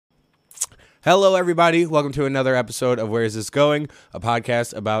Hello, everybody. Welcome to another episode of Where Is This Going? A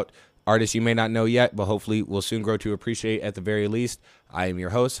podcast about artists you may not know yet, but hopefully will soon grow to appreciate at the very least. I am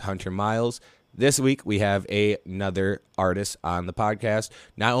your host, Hunter Miles. This week, we have another artist on the podcast.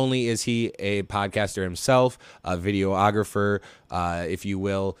 Not only is he a podcaster himself, a videographer, if you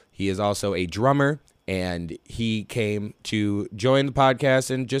will, he is also a drummer, and he came to join the podcast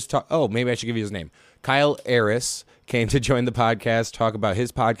and just talk. Oh, maybe I should give you his name. Kyle Arris came to join the podcast, talk about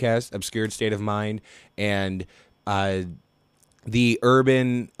his podcast, Obscured State of Mind, and the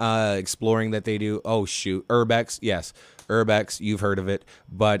urban exploring that they do. Oh, shoot. Urbex. Yes, Urbex. You've heard of it.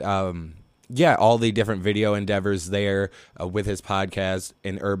 But, yeah, all the different video endeavors there with his podcast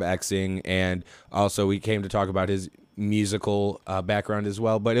and Urbexing. And also we came to talk about his musical background as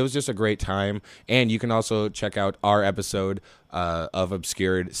well. But it was just a great time. And you can also check out our episode of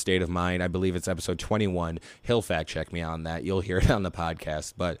Obscured State of Mind. I believe it's episode 21. He'll fact check me on that. You'll hear it on the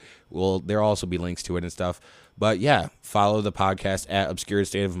podcast, but there'll also be links to it and stuff. But yeah, follow the podcast at Obscured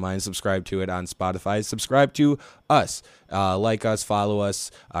State of Mind. Subscribe to it on Spotify. Subscribe to us. Like us, follow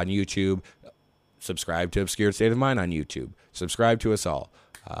us on YouTube. Subscribe to Obscured State of Mind on YouTube. Subscribe to us all.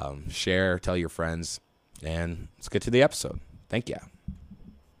 Share, tell your friends, and let's get to the episode. Thank you.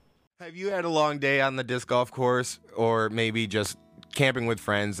 Have you had a long day on the disc golf course, or maybe just camping with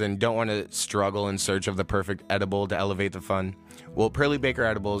friends and don't want to struggle in search of the perfect edible to elevate the fun? Well, Pearly Baker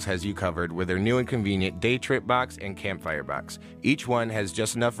Edibles has you covered with their new and convenient day trip box and campfire box. Each one has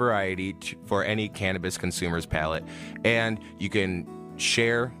just enough variety for any cannabis consumer's palate, and you can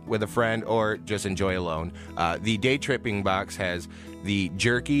share with a friend or just enjoy alone. The day tripping box has the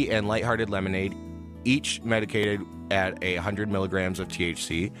jerky and lighthearted lemonade, each medicated at 100 milligrams of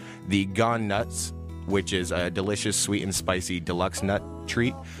THC. The Gone Nuts, which is a delicious sweet and spicy deluxe nut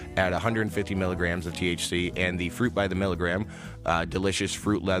treat at 150 milligrams of THC. And the Fruit by the Milligram, delicious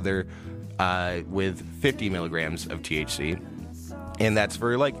fruit leather with 50 milligrams of THC. And that's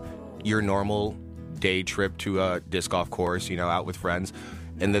for like your normal day trip to a disc golf course, out with friends.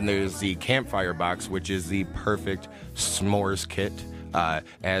 And then there's the Campfire Box, which is the perfect s'mores kit.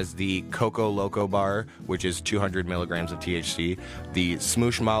 As the Coco Loco Bar, which is 200 milligrams of THC, the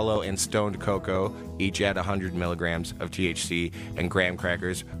Smoosh Mallow and Stoned Cocoa, each at 100 milligrams of THC, and graham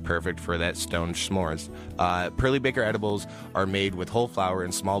crackers, perfect for that stoned s'mores. Pearly Baker Edibles are made with whole flower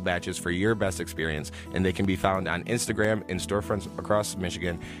in small batches for your best experience, and they can be found on Instagram in storefronts across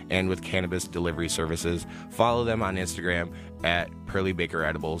Michigan and with cannabis delivery services. Follow them on Instagram at Pearly Baker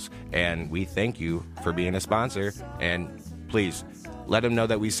Edibles, and we thank you for being a sponsor, and please let them know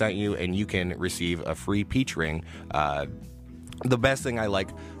that we sent you, and you can receive a free peach ring. The best thing I like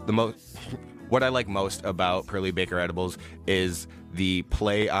the most, what I like most about Pearly Baker Edibles is the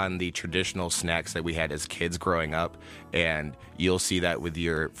play on the traditional snacks that we had as kids growing up, and you'll see that with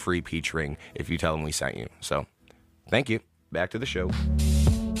your free peach ring if you tell them we sent you. So, thank you. Back to the show.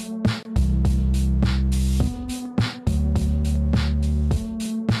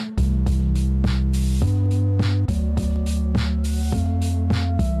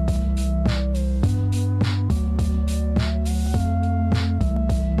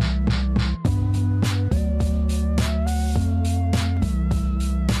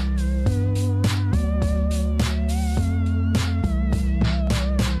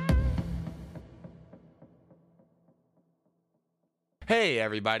 Hey,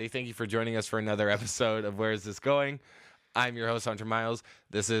 everybody. Thank you for joining us for another episode of Where Is This Going? I'm your host, Hunter Miles.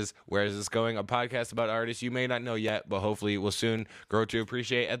 This is Where Is This Going? A podcast about artists you may not know yet, but hopefully will soon grow to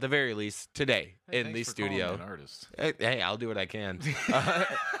appreciate at the very least today in the studio. Hey, I'll do what I can.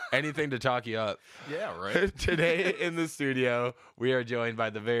 Anything to talk you up. Yeah, right. Today in the studio, we are joined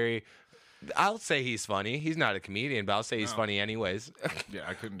by I'll say he's funny. He's not a comedian, but I'll say he's funny anyways. Yeah,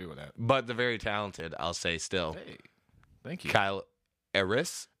 I couldn't do with that. But the very talented, I'll say still. Hey, thank you. Kyle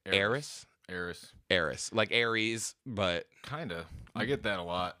Arris. Like Aries, but Kinda. I get that a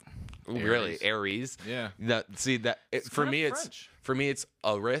lot. Really, Aries. Yeah. For me, it's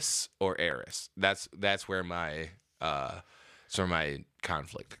Aris or Aris. That's where my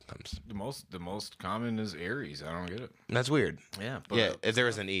conflict comes. The most common is Aries. I don't get it. That's weird. Yeah. But, yeah. If there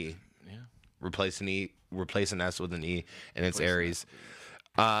was an E, yeah. replace an S with an E, and it's Aries.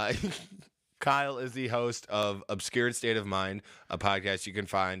 Kyle is the host of Obscured State of Mind, a podcast you can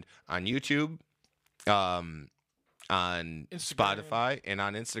find on YouTube, on Spotify, and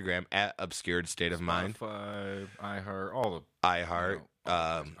on Instagram at Obscured State of Mind. Spotify, iHeart, all the iHeart.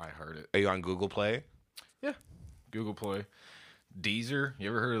 I heard it. Are you on Google Play? Yeah, Google Play. Deezer, you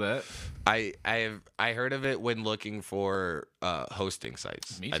ever heard of that? I heard of it when looking for hosting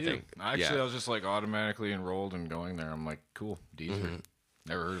sites. Me too. I was just like automatically enrolled and going there. I'm like, cool, Deezer. Mm-hmm.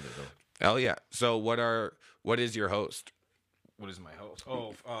 Never heard of it though. Hell yeah. So what is your host? What is my host?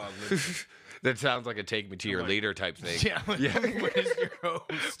 Oh, Libsyn. That sounds like a take me to your leader type thing. Yeah. What is your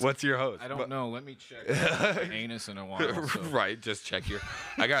host? What's your host? I don't know. Let me check my anus in a while. So. Right, just check your.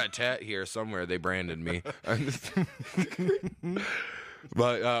 I got a tat here somewhere. They branded me.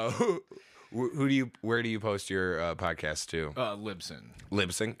 But where do you post your podcast to? Libsyn.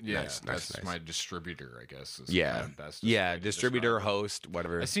 Libsyn. Yeah, nice. that's my distributor, I guess. Is Yeah, kind of best yeah. way to Distributor, describe it. host,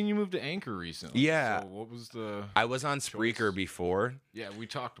 whatever. I seen you move to Anchor recently. Yeah. So what was the? I was on Spreaker before. Yeah, we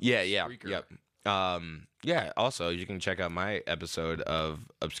talked. About Yeah, Spreaker. yep. Yeah. Also, you can check out my episode of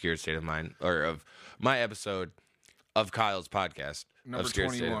Obscure State of Mind, or of my episode of Kyle's podcast, Number Obscure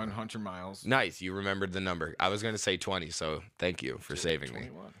State of 21, Mind. Hunter Miles. Nice, you remembered the number. I was going to say 20, so thank you for saving me.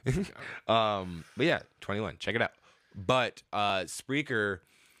 21. But yeah, 21. Check it out. But Spreaker,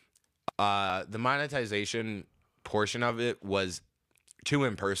 the monetization portion of it was too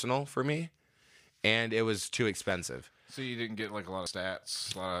impersonal for me, and it was too expensive. So you didn't get like a lot of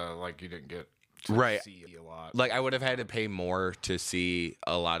stats, like you didn't get Right. see a lot. Like I would have had to pay more to see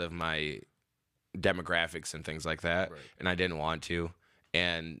a lot of my demographics and things like that, Right. and I didn't want to.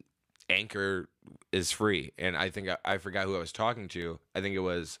 And Anchor is free, and I think I forgot who I was talking to. I think it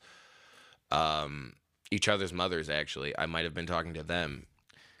was Each Other's Mothers. Actually, I might have been talking to them.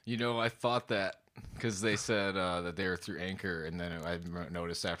 You know, I thought that because they said that they were through Anchor, and then I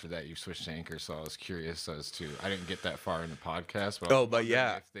noticed after that you switched to Anchor, so I was curious as to. I didn't get that far in the podcast, but I was wondering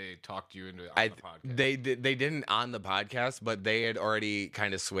yeah. if they talked you into it on the podcast. They didn't on the podcast, but they had already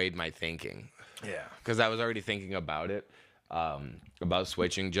kind of swayed my thinking. Yeah, Because I was already thinking about it, about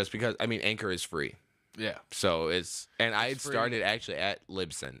switching, just because, I mean, Anchor is free. yeah. So and I had free. started actually at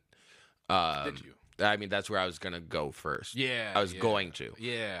Libsyn. Did you? I mean, that's where I was going to go first. Yeah, I was going to.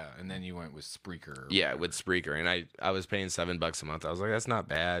 Yeah, and then you went with Spreaker. or Yeah, whatever. with Spreaker. And I was paying $7 a month. I was like, that's not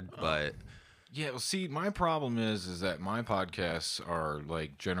bad, but Yeah, well, see, my problem is that my podcasts are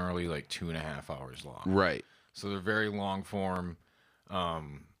like generally like 2.5 hours long. right. So they're very long form.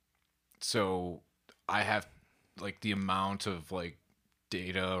 So I have like the amount of like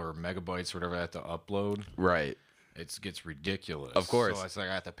data or megabytes or whatever I have to upload. Right. It gets ridiculous. Of course. So it's like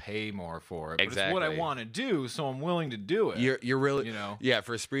I have to pay more for it. But it's what Exactly. I want to do, so I'm willing to do it. You're really, You know? yeah,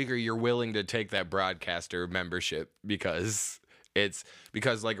 for Spreaker, you're willing to take that broadcaster membership because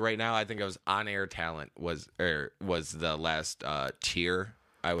like right now, I think I was On Air Talent was the last tier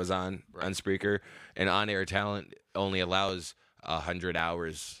I was on Spreaker, and On Air Talent only allows 100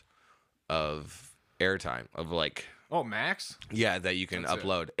 hours of airtime of like. Oh, Max? Yeah, that you can That's it.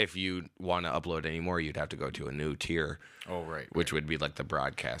 upload. If you want to upload any more, you'd have to go to a new tier, Oh, right. which would be like the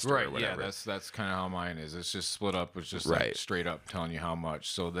broadcaster Right, or whatever. yeah, that's kind of how mine is. It's just split up. It's just Right. like straight up telling you how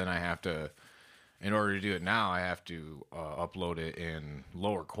much. So then I have to, in order to do it now, I have to upload it in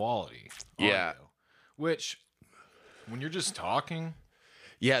lower quality. Yeah. audio, which, when you're just talking,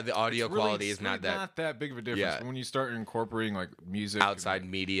 Yeah, the audio it's really- quality it's is not really that not that big of a difference. Yeah. But when you start incorporating like music, outside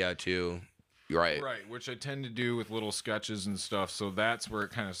media too. Right. right, which I tend to do with little sketches and stuff. So that's where it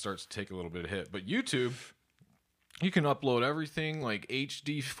kind of starts to take a little bit of hit. But YouTube, you can upload everything like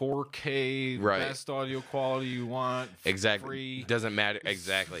HD, 4K, Right. best audio quality you want. Exactly. Free. Doesn't matter.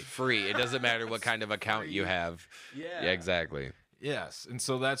 Exactly. Free. It doesn't matter what kind of account you have. Yeah. Exactly. Yes, and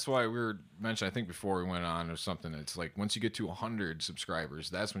so that's why we were mentioning, I think before we went on or something, it's like once you get to 100 subscribers,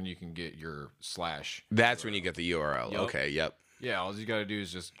 that's when you can get your /. That's when you get the URL. Yep. Okay. Yep. Yeah, all you got to do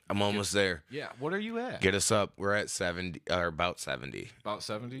is just, I'm almost there. yeah, what are you at? Get us up. We're at 70 or about 70. About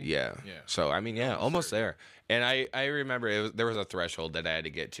 70? Yeah. Yeah. So I mean, yeah, almost there. And I remember there was a threshold that I had to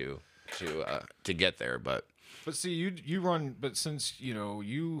get to get there, but But see, you run, but since,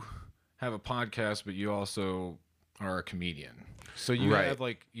 you have a podcast, but you also are a comedian. So you Right. have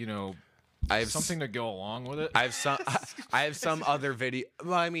like, I have something to go along with it. I have some other video.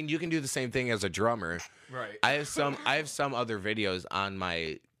 Well, I mean, you can do the same thing as a drummer. Right. I have some other videos on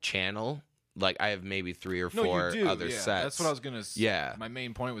my channel. Like I have maybe 3 or 4 other yeah, sets. That's what I was gonna. Yeah. My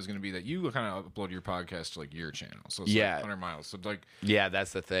main point was gonna be that you kind of upload your podcast to like your channel, so it's Yeah. like 100 miles. So like Yeah,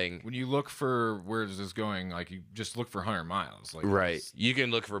 that's the thing. when you look for where is this going, like you just look for 100 miles, like Right. it's- You can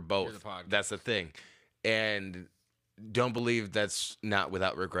look for the both. podcast. That's the thing. And don't believe that's not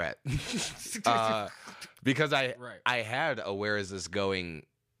without regret. Because Right. I had a Where Is This Going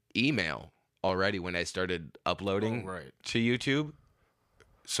email already when I started uploading Oh, right. to YouTube.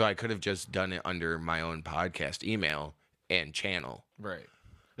 So I could have just done it under my own podcast email and channel. Right.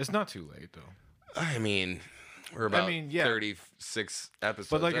 It's not too late though. I mean, we're about yeah. 36 episodes.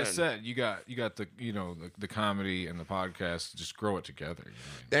 But like I in. said, you got the the comedy and the podcast. Just grow it together. You know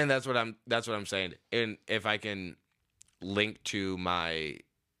what I mean? And that's what I'm saying. And if I can link to my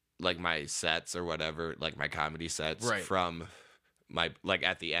like my sets or whatever, like my comedy sets Right. from my like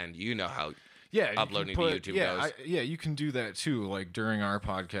at the end. You know how Yeah, uploading to YouTube goes. You can do that too. Like during our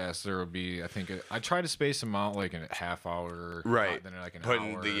podcast, there will be, I think, I try to space them out like in a half hour, then like an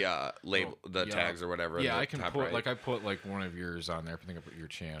Putting hour. the label, the tags or whatever. Yeah, in the I can top put right. like I put like one of yours on there. I think I put your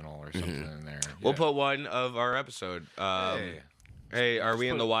channel or something in there. We'll Yeah. put one of our episode. Hey, are we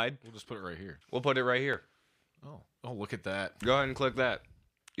in the wide? We'll just put it right here. We'll put it right here. Oh, look at that. Go ahead and click that.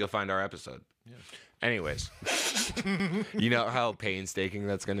 You'll find our episode. Yeah. Anyways, you know how painstaking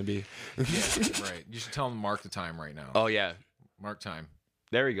that's going to be? Yeah, right. You should tell them to mark the time right now. Oh, yeah. Mark time.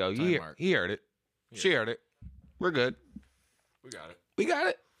 There we go. He heard it. She heard it. We're good. We got it. We got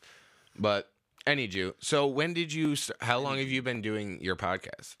it. But, so when did you, how long have you been doing your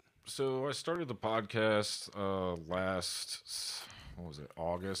podcast? So I started the podcast last, what was it,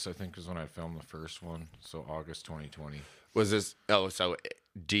 August, I think is when I filmed the first one. So August 2020. Was this, so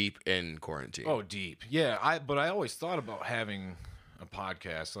deep in quarantine? Oh, deep. Yeah, but I always thought about having a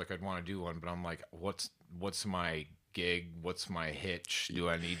podcast. Like I'd want to do one, but I'm like, what's my gig? What's my hitch? Do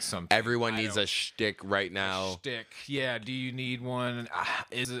I need something? Everyone needs a shtick right now. Shtick. Yeah, do you need one?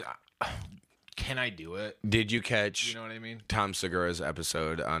 Can I do it? Did you catch You know what I mean? Tom Segura's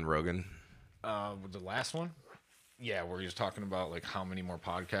episode on Rogan? The last one? Yeah, where he was talking about like how many more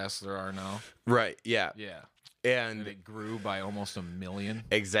podcasts there are now. Right, yeah. Yeah. And And it grew by almost 1 million.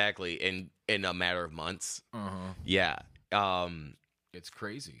 exactly in a matter of months. Uh-huh. Yeah. It's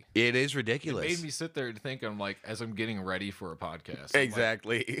crazy. It is It ridiculous. made me sit there and think, I'm like, as I'm getting ready for a podcast. I'm like,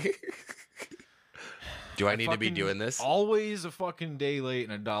 Exactly. Do I need to be fucking doing this? Always a fucking day late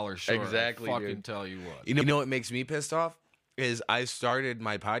and $1 short. Exactly, I fucking dude. tell you what. You know what makes me pissed off is I started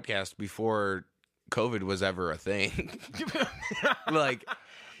my podcast before COVID was ever a thing. Like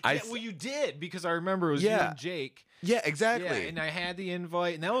Well, you did, because I remember it was you and Jake. Yeah, exactly. Yeah, and I had the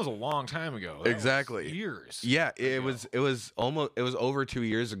invite, and that was a long time ago. That was Exactly. years. Yeah, it was over 2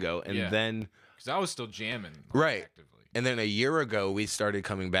 years ago, and then because I was still jamming right, actively. and then a year ago we started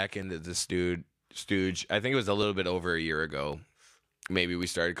coming back into the stooge. I think it was a little bit over a year ago. Maybe we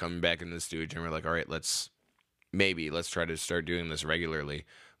started coming back into the stooge, and we're like, all right, let's try to start doing this regularly.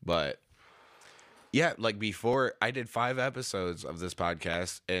 But yeah, like before, I did 5 episodes of this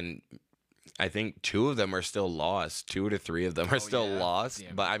podcast, and I think 2 of them are still lost. 2 to 3 of them are still lost.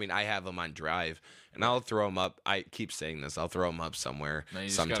 Damn. But I mean, I have them on Drive, and I'll throw them up. I keep saying this. I'll throw them up somewhere Now you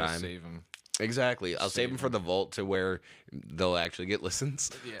just sometime. gotta save them. Exactly. I'll save them for the vault to where they'll actually get listens.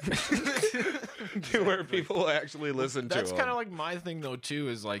 Yeah. To where people will actually listen to them. That's kind of like my thing though too,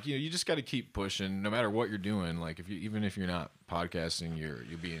 is like, you just got to keep pushing no matter what you're doing. Like even if you're not podcasting, you're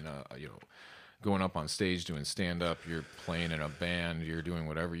being going up on stage doing stand up, you're playing in a band, you're doing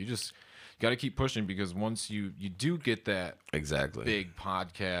whatever. You just got to keep pushing, because once you do get that exactly big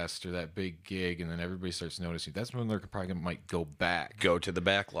podcast or that big gig, and then everybody starts noticing, that's when they're probably might go back. Go to the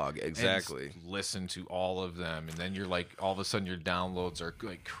backlog. And Exactly. listen to all of them, and then you're like, all of a sudden your downloads are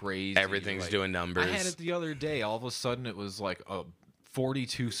like crazy. Everything's Like, doing numbers. I had it the other day. All of a sudden it was like a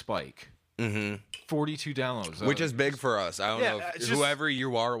 42 spike. 42 downloads, Which is big for us. I don't know if it's whoever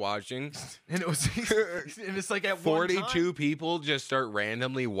you are watching. and it was, and it's like at 42 people just start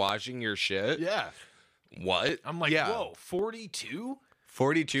randomly watching your shit. Yeah, What? I'm like, yeah. whoa, 42.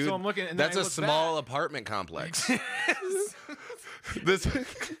 42. So I'm looking, and that's then a I look small back. apartment complex.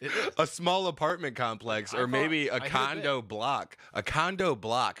 A small apartment complex, or maybe a I hit condo block. A condo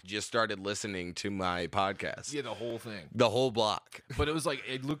block just started listening to my podcast. Yeah, the whole thing. The whole block. But it was like,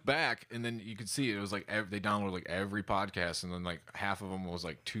 it looked back, and then you could see it was like they downloaded like every podcast, and then like half of them was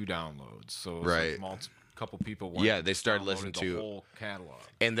like 2 downloads. So it was Right. like couple people went Yeah, they started downloaded listening to- the whole catalog.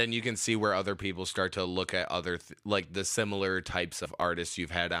 And then you can see where other people start to look at other like the similar types of artists you've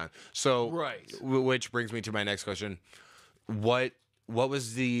had on. So Right. Which brings me to my next question. What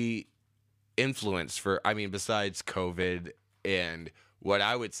was the influence for, I mean, besides COVID and what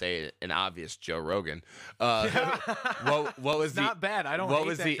I would say an obvious Joe Rogan, what was Not bad. I don't what hate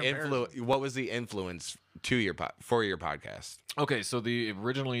was that the comparison. what was the influence to your for your podcast? Okay, so the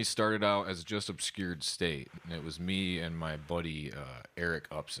originally started out as just Obscured State, and it was me and my buddy Eric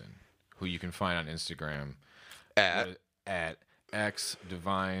Upson, who you can find on Instagram At X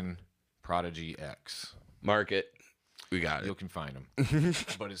Divine Prodigy X. Market. We got You it. can find him,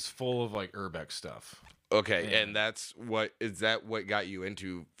 but it's full of like urbex stuff. Okay, and that's what got you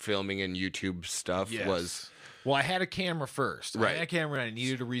into filming and YouTube stuff was. Well, I had a camera first. I Right. had a camera, and I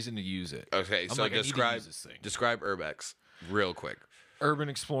needed a reason to use it. Okay, I'm so like, I need to describe use this thing. Urbex real quick. Urban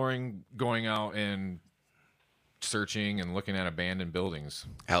exploring, going out and searching and looking at abandoned buildings.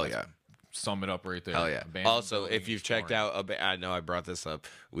 Hell yeah. sum it up right there. Hell yeah. Abandoned Also, building if you've checked exploring. out, I know I brought this up.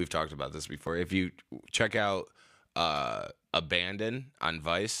 We've talked about this before. If you check out Abandon on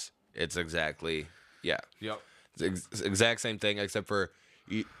Vice, it's exactly, yeah. Yep. It's exact same thing, except for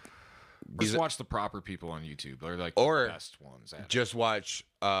you, Just watch the proper people on YouTube. They're like Or the best ones. At it. just watch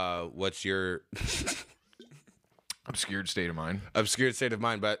what's your Obscured State of Mind. obscured state of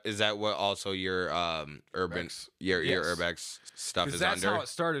mind. But is that what also your urban Urbex. your Yes. Urbex stuff Because is that's under? how it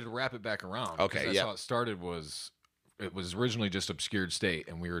started. To wrap it back around. 'Cause Okay, that's yeah. how it started. It was originally just Obscured State,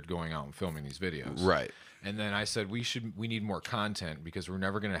 and we were going out and filming these videos. Right. And then I said we need more content because we're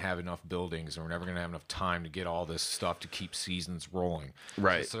never going to have enough buildings, and we're never going to have enough time to get all this stuff to keep seasons rolling.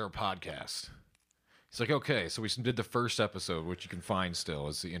 Right. It's our podcast. It's like, okay, so we did the first episode, which you can find still.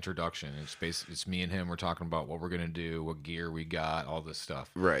 It's the introduction. It's me and him. We're talking about what we're gonna do, what gear we got, all this stuff.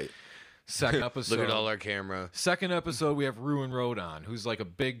 Right. Second episode. Look at all our camera. Second episode, we have Ruin Road on, who's like a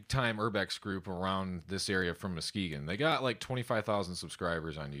big time Urbex group around this area from Muskegon. They got like 25,000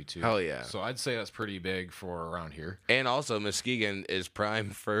 subscribers on YouTube. Hell yeah. So I'd say that's pretty big for around here. And also, Muskegon is prime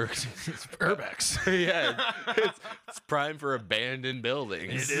for Urbex. yeah, it's prime for abandoned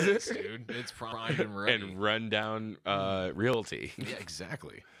buildings. It is, dude. It's primed and ready. And rundown realty. Yeah,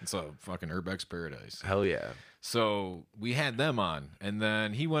 exactly. It's a fucking Urbex paradise. Hell yeah. So we had them on, and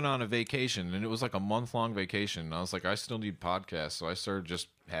then he went on a vacation, and it was like a month-long vacation. And I was like, I still need podcasts, so I started just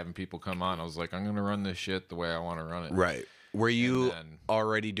having people come on. I was like, I'm going to run this shit the way I want to run it. Right. Were you then-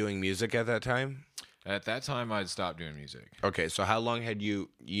 already doing music at that time? At that time, I'd stopped doing music. Okay, so how long had you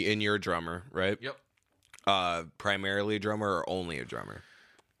and you're a drummer, right? Yep. Primarily a drummer or only a drummer?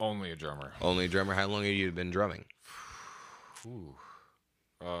 Only a drummer. Only a drummer. How long have you been drumming? Ooh.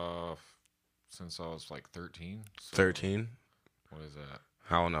 Since I was like 13. So 13? What is that?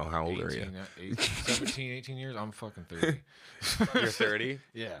 I don't know. How old are 18, you? 17, 18 years? I'm fucking 30. You're 30?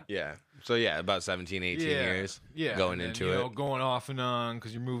 Yeah. Yeah. So yeah, about 17, 18 years. Yeah. Going and then, into you it. know, going off and on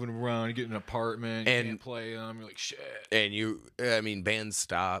because you're moving around, you get an apartment, you And- can't play them. You're like, shit. And bands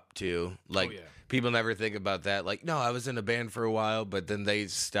stop too. Like, yeah. people never think about that. Like, no, I was in a band for a while, but then they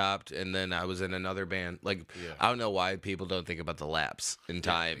stopped, and then I was in another band. Like, Yeah. I don't know why people don't think about the lapse in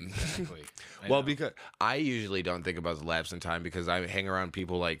time. Exactly. I Well, know. because I usually don't think about the lapse in time because I hang around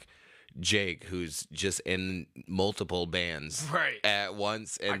people like Jake, who's just in multiple bands Right. at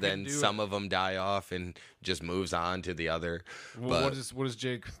once, and can then do some it. of them die off and just moves on to the other. Well, But what does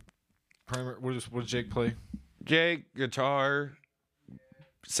Jake what does Jake play? Jake, guitar,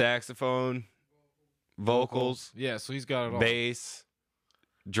 saxophone, vocals, Yeah, so he's got it all. bass,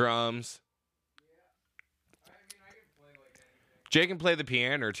 drums. Jake can play the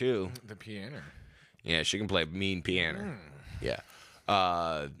piano too. The piano. Yeah, she can play mean piano. Yeah.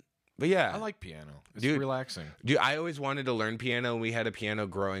 But yeah. I like piano. It's Dude. relaxing. Dude, I always wanted to learn piano. We had a piano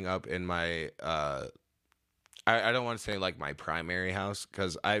growing up in my I don't want to say like my primary house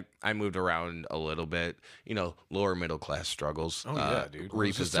because I moved around a little bit, lower middle class struggles. Oh yeah, dude. We were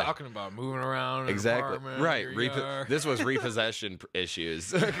just Repossess- talking about moving around. In an exactly apartment, right. your yard. This was repossession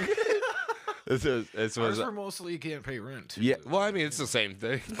issues. this was Ours were mostly you can't pay rent. yeah. Well, I mean, it's the same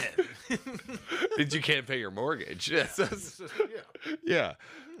thing. You can't pay your mortgage. Yes, Yeah. yeah,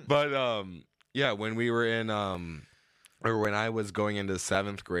 but yeah. When we were in or when I was going into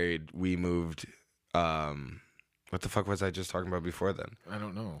 7th grade, we moved. What the fuck was I just talking about before then? I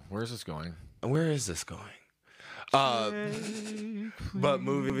don't know. Where's this going? Where is this going? But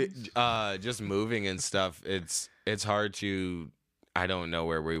just moving and stuff. It's hard to. I don't know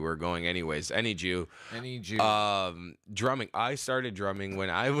where we were going. Anyways, any Jew. Drumming. I started drumming when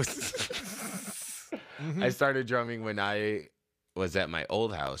I was. I started drumming when I was at my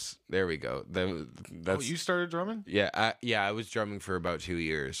old house. There we go. That's you started drumming? yeah. I was drumming for about 2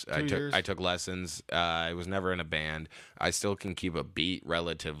 years. years? I took lessons. I was never in a band. I still can keep a beat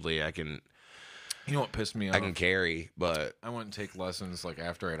relatively. I can You know what pissed me off? I can carry, but I went and take lessons like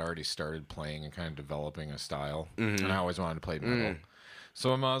after I'd already started playing and kind of developing a style, and I always wanted to play metal.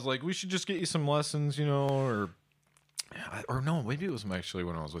 So I was like, "We should just get you some lessons, or no, maybe it was actually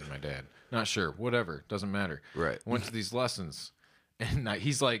when I was with my dad. Not sure. Whatever, doesn't matter. Right. Went to these lessons, and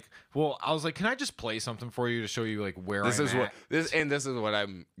he's like, "Well," I was like, "Can I just play something for you to show you like where this I'm is at?" what this is what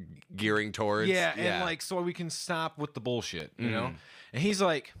I'm gearing towards. Yeah, and like so we can stop with the bullshit, you know. And he's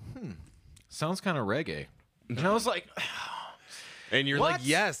like, sounds kind of reggae, and I was like. and you're What? like,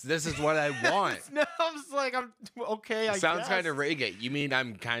 yes, this is what I want. No, I was like, I'm okay. I Sounds guess. kind of reggae. You mean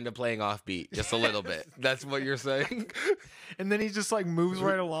I'm kind of playing offbeat just a little bit? That's what you're saying? And then he just moves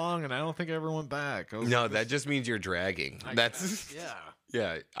right along, and I don't think I ever went back. I was No, like, that just means you're dragging. That's yeah.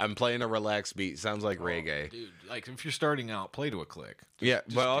 Yeah, I'm playing a relaxed beat. Sounds like reggae. Dude, like if you're starting out, play to a click. Yeah,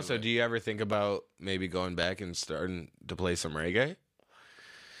 Just but do also, it. do you ever think about maybe going back and starting to play some reggae?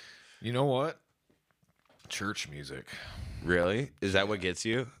 You know what? Church music. Really? Is that what gets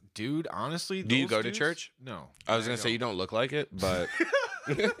you? Dude, honestly, Do you those go to dudes- church? No. I was gonna say you don't look like it, but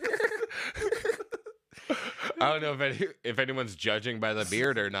I don't know if anyone's judging by the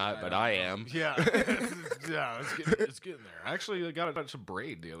beard or not, but I am. Yeah. Yeah, it's getting there. Actually, I got a bunch of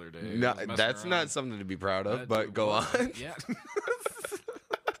braid the other day. No, I was messing that's around. not something to be proud of, That but go was- on. Yeah.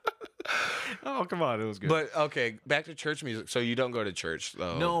 Oh, come on. It was good. But okay, back to church music. So you don't go to church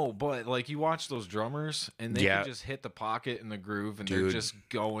though? no, but like you watch those drummers and they Yeah. can just hit the pocket and the groove and they're Dude. just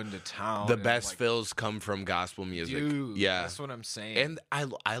going to town. The and, best like, fills come from gospel music. dude, yeah, that's what I'm saying. and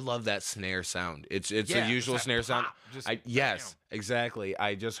I love that snare sound. It's Yeah, a usual it's that snare sound. pop, just Yes, bam. exactly.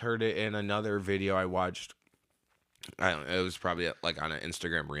 I just heard it in another video I watched. I don't know. It was probably like on an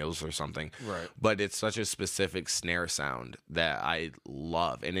Instagram Reels or something. Right. But it's such a specific snare sound that I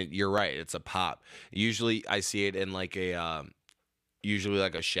love, and you're right. It's a pop. Usually, I see it in like a usually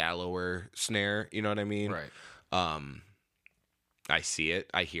like a shallower snare. You know what I mean? Right. I see it,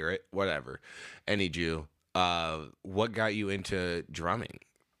 I hear it, whatever. Any Jew, what got you into drumming?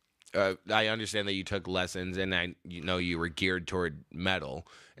 I understand that you took lessons, and you were geared toward metal,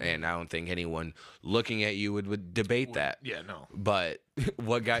 and I don't think anyone looking at you would debate that. Yeah, no. But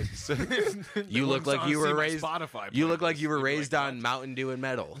what got you look like you were raised? You look like you were raised on Mountain Dew and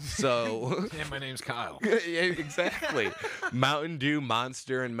metal. So And my name's Kyle. yeah, exactly, Mountain Dew,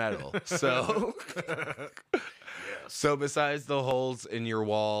 Monster, and metal. So. So besides the holes in your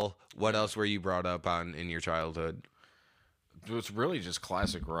wall, what else were you brought up on in your childhood? It's really just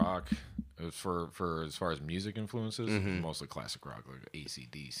classic rock. It was for as far as music influences, Mm-hmm. mostly classic rock, like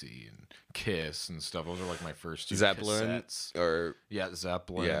AC/DC and Kiss and stuff. Those are like my first two Zeppelin cassettes. or Yeah,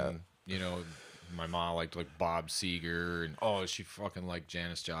 Zeppelin. Yeah. You know, my mom liked like Bob Seger, and she fucking liked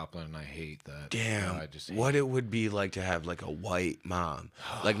Janis Joplin, and I hate that. damn, I just hate what it would be like to have like a white mom.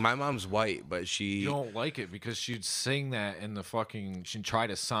 Like my mom's white, but You don't like it because she'd sing that in the fucking. She'd try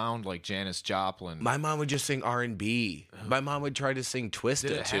to sound like Janis Joplin. my mom would just sing R&B. My mom would try to sing Twista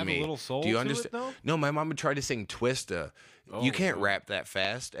Did it to have a me. little soul Do you to it, understand? though? No, my mom would try to sing Twista. Oh, You can't oh. rap that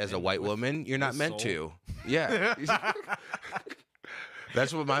fast as a white woman. You're not with meant soul? to. Yeah.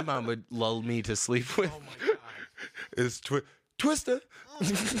 That's what my mom would lull me to sleep with. Oh my god. Is Twista.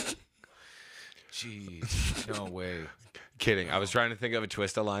 Jeez. No way. Kidding. I was trying to think of a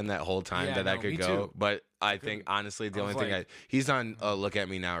Twista line that whole time Yeah, that I no, could me go, too. but I think honestly the I only was thing like- he's on Look at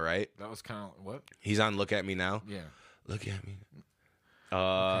Me Now, right? That was kind of what? He's on Look at Me Now. Yeah. Look at me.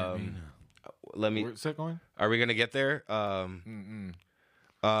 Let me. Where's that going? Are we gonna get there?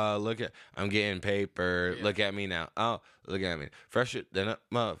 Look at. I'm getting paper. Yeah. Look at me now. Oh, look at me. Fresher than a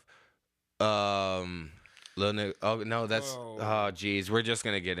muff. Little nigga. Oh no, that's. Oh. Oh, geez. We're just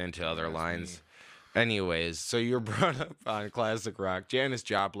gonna get into other That's lines. Anyways, so you're brought up on classic rock, Janis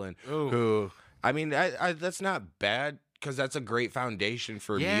Joplin, Ooh. who I mean, I that's not bad because that's a great foundation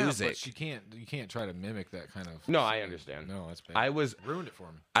for Yeah, music. but you can't try to mimic that kind of. No, I understand. No, that's bad. I was ruined it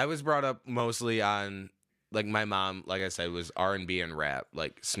for me. I was brought up mostly on like my mom, like I said, was R&B and rap,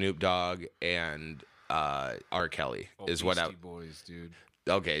 like Snoop Dogg and R. Kelly is what I. Beastie Boys, dude.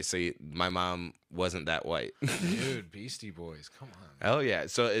 Okay, so my mom wasn't that white. Dude, Beastie Boys, come on. Hell yeah!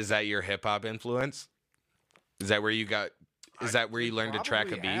 So is that your hip hop influence? Is that where you got? Is that where you learned to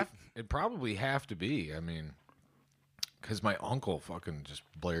track a beat? It'd probably have to be. I mean, because my uncle fucking just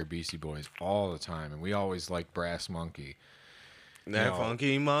blared Beastie Boys all the time, and we always liked Brass Monkey. That No.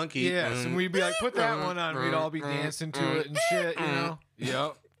 funky monkey. Yes, and we'd be like, put that one on. We'd all be dancing to it and shit, you know?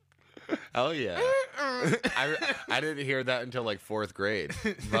 Yep. Hell yeah! I didn't hear that until like fourth grade,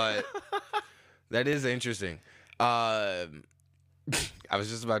 but that is interesting. I was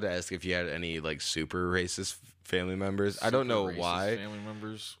just about to ask if you had any like super racist family members. I don't know Super racist why. Family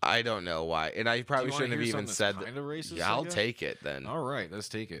members. I don't know why, and I probably Do you wanna shouldn't have hear even something said that's that. kinda racist, Yeah, I I'll guess? take it then. All right, let's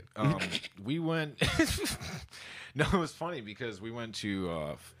take it. We went. No, it was funny because we went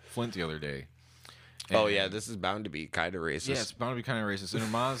to Flint the other day. Oh and- yeah, this is bound to be kind of racist. Yeah, it's bound to be kind of racist. And her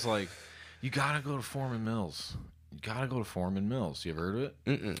mom's like, "You gotta go to Foreman Mills. You gotta go to Foreman Mills. You ever heard of it?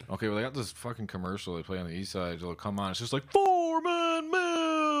 Mm-mm. Okay, well they got this fucking commercial they play on the east side. They'll come on. It's just like Foreman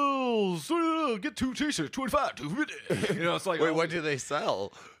Mills. Get 2 t-shirts, 25, 250. You know, it's like Wait, what do they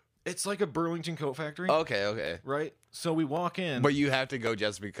sell? It's like a Burlington coat factory, Okay. right? So we walk in. But you have to go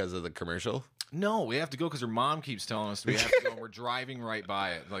just because of the commercial? No, we have to go because her mom keeps telling us we have to go. And we're driving right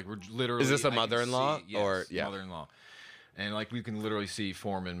by it. Like we're literally. Is this a I can mother-in-law see- yes, or- yeah. mother-in-law? And like we can literally see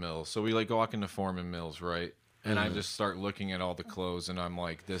Foreman Mills. So we like walk into Foreman Mills, right? And I just start looking at all the clothes, and I'm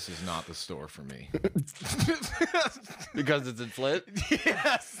like, this is not the store for me. Because it's in Flint?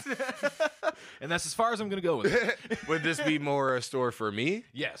 Yes. And that's as far as I'm going to go with it. Would this be more a store for me?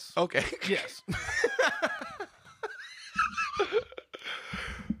 Yes. Okay. Yes.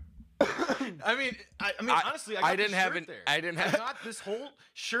 I mean, honestly, I got this whole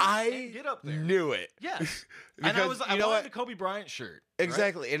shirt and get up there. Knew it. Yes. Because, I wanted a Kobe Bryant shirt.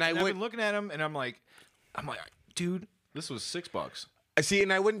 Exactly. Right? And I've been looking at him, and I'm like, dude, this was $6. See,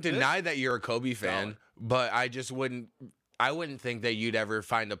 and I wouldn't deny that you're a Kobe fan, but I wouldn't think that you'd ever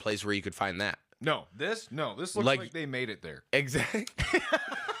find a place where you could find that. This looks like they made it there. Exactly.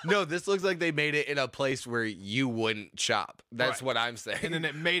 No, this looks like they made it in a place where you wouldn't shop. That's what I'm saying. And then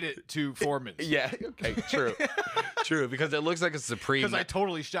it made it to Foreman's. Yeah. Okay. True. True. Because it looks like a Supreme. Because I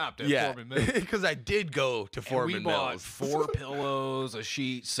totally shopped at Foreman Mills. Because I did go to Foreman we bought Mills. 4 pillows, a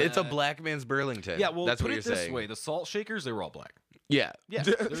sheet set. It's a black man's Burlington. Yeah. Well, that's put what you're it this saying. way: the salt shakers, they were all black. Yeah. Yeah.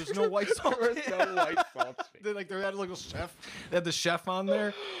 There's no white salt. There's no white salt. They had a little chef. They had the chef on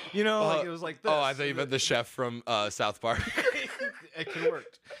there. You know, like it was like this. Oh, I thought you meant the chef from South Park. It could have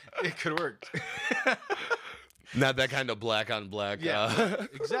worked. It could have worked. Not that kind of black on black. Yeah.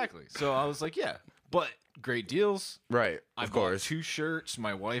 Exactly. So I was like, yeah, but great deals. Right. I bought 2 shirts.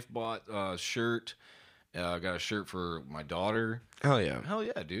 My wife bought a shirt. I got a shirt for my daughter. Hell yeah. Hell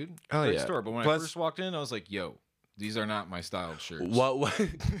yeah, dude. Hell Great yeah. store. But when I first walked in, I was like, yo, these are not my styled shirts. What?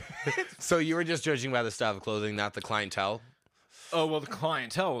 So you were just judging by the style of clothing, not the clientele? Oh, well, the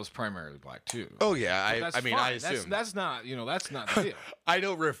clientele was primarily black, too. Oh, yeah. I mean, fine. I assume. That's not the deal. I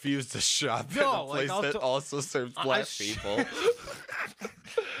don't refuse to shop at a place that also serves black people.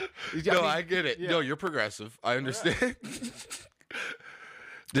 No, I get it. Yeah. No, you're progressive. I understand.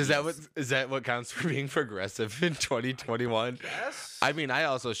 Is that what counts for being progressive in 2021? Yes. I mean, I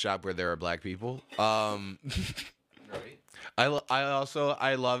also shop where there are black people. Right. I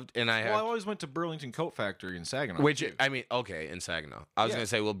loved, and I always went to Burlington Coat Factory in Saginaw. Which too. I mean, okay, in Saginaw. I was gonna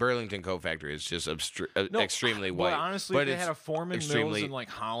say, well, Burlington Coat Factory is just extremely white. Well, honestly, but they had a Foreman Mills in like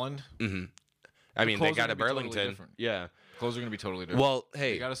Holland. Mm-hmm. I mean, they got a Burlington. Totally yeah, clothes are gonna be totally different. Well,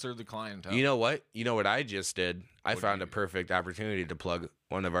 hey, you got to serve the clientele. You know what? You know what I just did? I found a perfect opportunity to plug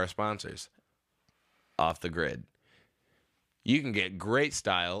one of our sponsors, Off the Grid. You can get great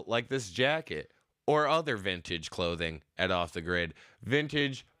style like this jacket or other vintage clothing at Off the Grid.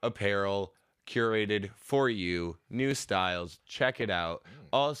 Vintage apparel curated for you, new styles. Check it out.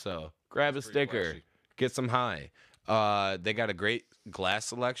 Also, grab a sticker, get some high. They got a great glass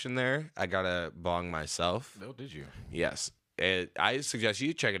selection there. I got a bong myself. Oh, did you? Yes. I suggest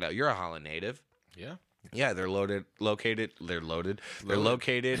you check it out. You're a Holland native. Yeah. Yeah, they're located. They're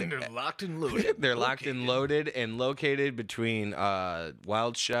located. And they're locked and loaded. They're locked and loaded and located between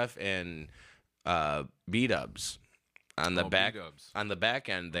Wild Chef and B-Dubs on the back B-Dubs. On the back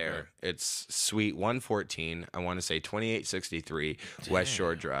end there. Okay. It's Suite 114. I want to say 2863 West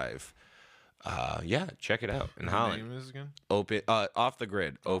Shore Drive. Yeah, check it out in Holland. What name is again? Open Off the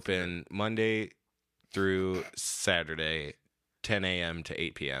Grid. Open Monday through Saturday, 10 a.m. to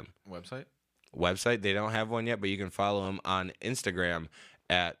 8 p.m. Website, they don't have one yet, but you can follow them on Instagram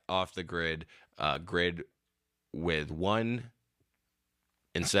at Off the Grid, grid with 1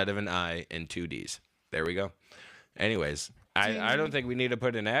 instead of an I and 2 D's. There we go. Anyways, I don't think we need to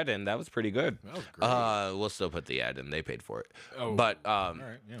put an ad in. That was pretty good. That was great. We'll still put the ad in. They paid for it. Oh, but all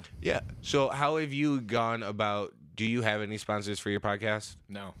right, yeah. Yeah. So how have you gone about? Do you have any sponsors for your podcast?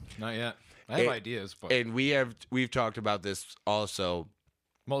 No, not yet. I have ideas, but and we've talked about this also.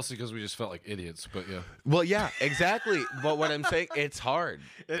 Mostly because we just felt like idiots, but yeah. Well, yeah, exactly. But what I'm saying, it's hard.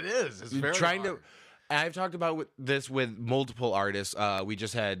 It is. It's very hard. I've talked about this with multiple artists. We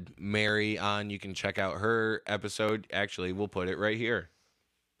just had Mary on. You can check out her episode. Actually, we'll put it right here.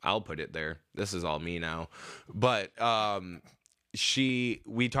 I'll put it there. This is all me now. But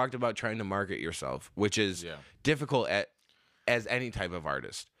we talked about trying to market yourself, which is difficult as any type of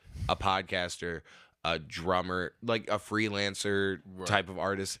artist, a podcaster, a drummer, like a freelancer type of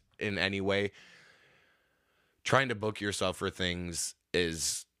artist in any way. Trying to book yourself for things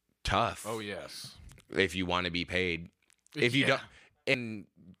is tough. Oh, yes. If you want to be paid. If you don't, and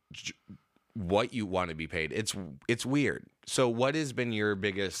what you want to be paid, it's weird. So what has been your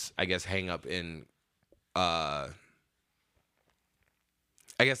biggest, I guess, hang up in, I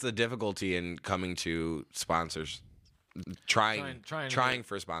guess the difficulty in coming to sponsors? Trying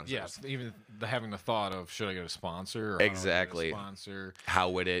for sponsors. Yes, even having the thought of, should I get a sponsor? Or exactly. Sponsor. How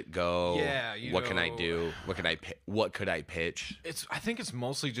would it go? Yeah. What can I do? What could I pitch? I think it's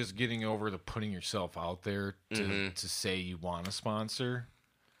mostly just getting over the putting yourself out there to say you want a sponsor.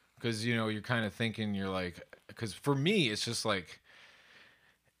 because you're kind of thinking because for me it's just like,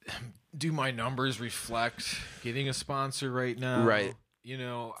 do my numbers reflect getting a sponsor right now? Right.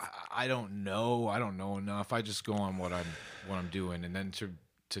 I don't know. I don't know enough. I just go on what I'm doing, and then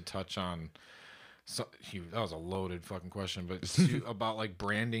to touch on. So that was a loaded fucking question, but about like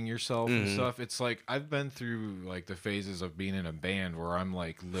branding yourself and stuff. It's like I've been through like the phases of being in a band where I'm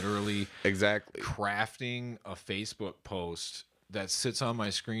like literally crafting a Facebook post that sits on my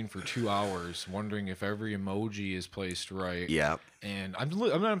screen for 2 hours, wondering if every emoji is placed right. Yeah, and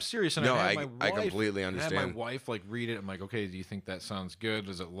I'm serious. And no, I completely understand. I had my wife like read it. I'm like, okay, do you think that sounds good?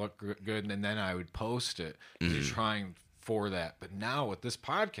 Does it look good? And then I would post it, trying for that. But now with this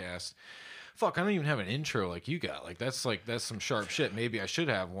podcast. Fuck, I don't even have an intro like you got. Like that's some sharp shit. Maybe I should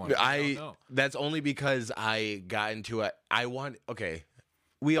have one. I don't know. That's only because I got into it. Okay.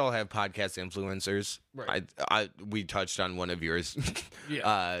 We all have podcast influencers. Right. We touched on one of yours.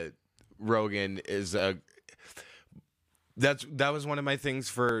 Yeah. Rogan is that was one of my things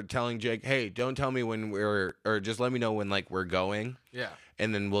for telling Jake, hey, don't tell me when or just let me know when like we're going. Yeah.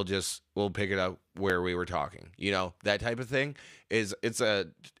 And then we'll pick it up where we were talking. That type of thing it's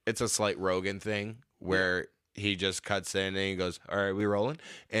a slight Rogan thing where he just cuts in and he goes, all right, we rolling?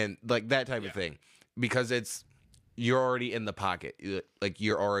 And like that type of thing, because you're already in the pocket. Like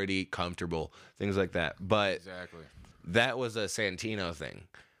you're already comfortable, things like that. But exactly. That was a Santino thing.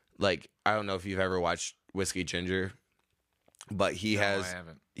 Like, I don't know if you've ever watched Whiskey Ginger, but he has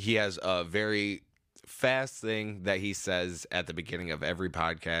a very fast thing that he says at the beginning of every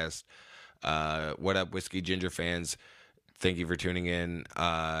podcast. What up, Whiskey Ginger fans? Thank you for tuning in.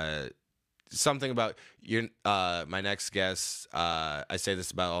 Something about my next guest. I say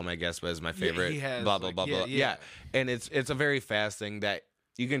this about all my guests, but it's my favorite. Blah blah blah blah. Yeah, and it's a very fast thing that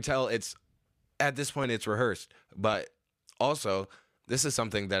you can tell. It's at this point it's rehearsed, but also this is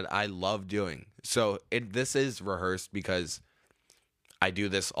something that I love doing. So this is rehearsed because I do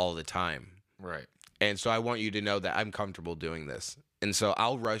this all the time. Right. And so I want you to know that I'm comfortable doing this. And so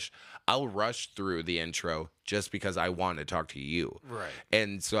I'll rush through the intro just because I want to talk to you. Right.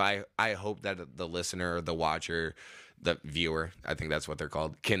 And so I hope that the listener, the watcher, the viewer, I think that's what they're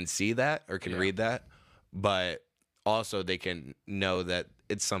called, can see that or can read that. But also they can know that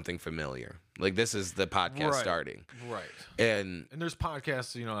it's something familiar. Like this is the podcast starting. Right. And there's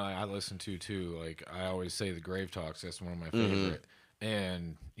podcasts, I listen to too. Like I always say the Grave Talks, that's one of my favorite.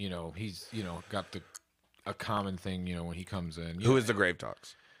 And, he's, got a common thing, when he comes in. Who is the Grave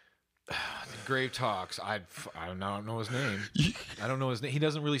Talks? The Grave Talks. I don't know his name. I don't know his name. He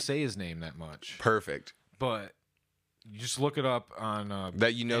doesn't really say his name that much. Perfect. But you just look it up on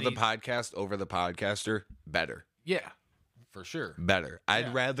that the podcast over the podcaster better. Yeah, for sure. Better.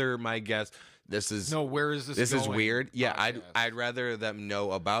 I'd rather my guest. Where is this? This going? Is weird. Yeah, I'd rather them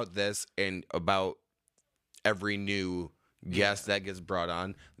know about this and about every new guest that gets brought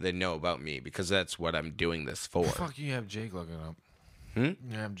on than know about me, because that's what I'm doing this for. Fuck, you have Jake looking up. You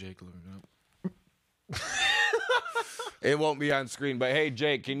have Jake looking up. It won't be on screen, but hey,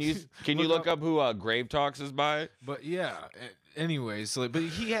 Jake, can you look up who Grave Talks is by? But yeah, anyways, but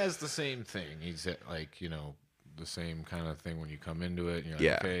he has the same thing. He's like, the same kind of thing when you come into it. And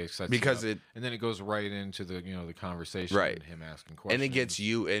you're like, okay, because and then it goes right into the the conversation and him asking questions, and it gets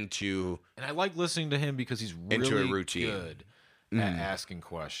you into. And I like listening to him because he's really into a routine. Good at asking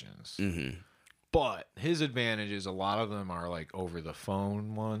questions. Mm-hmm. But his advantage is a lot of them are like over the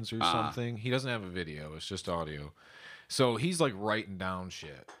phone ones or something. He doesn't have a video; it's just audio. So he's like writing down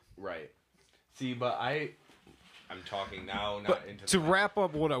shit. Right. See, but I'm talking now. But to wrap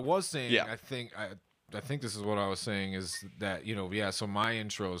up what I was saying, I think this is what I was saying is that so my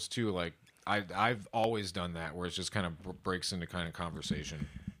intros too, like I've always done that where it's just kind of breaks into kind of conversation.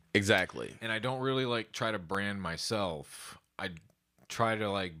 Exactly. And I don't really like try to brand myself. I try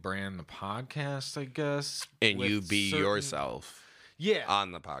to like brand the podcast, I guess. And you be yourself. Yeah.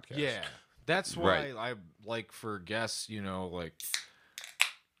 On the podcast. Yeah. That's why I like for guests, like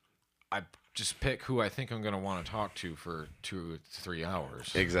I just pick who I think I'm going to want to talk to for 2 or 3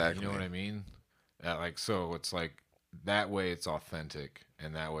 hours. Exactly. You know what I mean? So it's like that way it's authentic,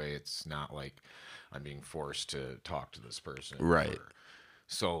 and that way it's not like I'm being forced to talk to this person for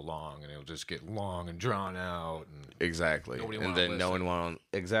so long, and it'll just get long and drawn out. And exactly. And then no one won't.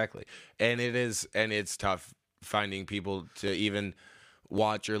 Exactly. And it's tough finding people to even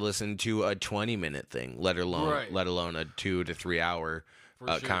watch or listen to a 20-minute thing, let alone a 2 to 3 hour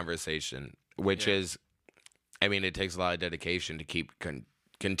conversation, which is, I mean, it takes a lot of dedication to keep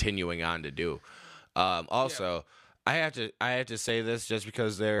continuing on to do. Also, I have to say this just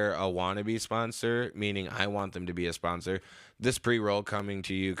because they're a wannabe sponsor, meaning I want them to be a sponsor, This pre-roll coming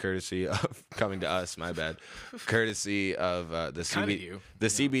to you, courtesy of coming to us. My bad. Courtesy of the Kinda CBD you. the You're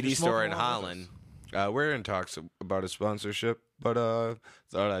CBD store smoking in along with Holland. We're in talks about a sponsorship, but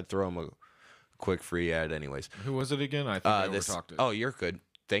thought I'd throw them a quick free ad, anyways. Who was it again? I think I This. overtalked it. Oh, you're good.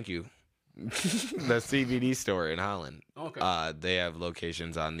 Thank you. The CBD store in Holland. Okay. They have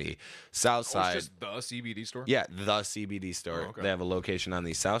locations on the south It's side. just the CBD store? Yeah, the CBD store. Oh, okay. They have a location on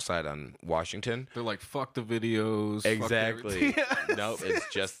the south side on Washington. They're like, fuck the videos. fuck Exactly. everything. Nope, it's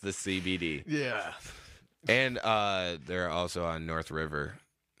just the CBD. Yeah. And they're also on North River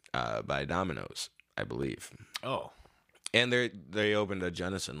by Domino's, I believe. Oh. And they opened a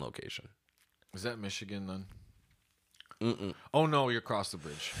Jenison location. Is that Michigan then? Mm-mm. Oh, no, you're across the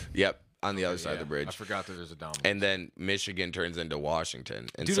bridge. Yep, on the other side of the I bridge. forgot that there's a Domino's. And then Michigan turns into Washington.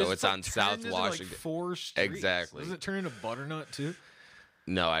 And Dude, so does it's it on South turn into, Washington. Like 4 streets? Exactly. Does it turn into Butternut too?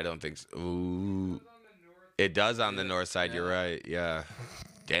 No, I don't think so. Ooh. It does on the north side. You're right. Yeah.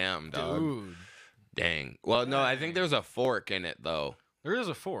 Damn, dog. Dude. Dang. Well, no, I think there's a fork in it, though. There is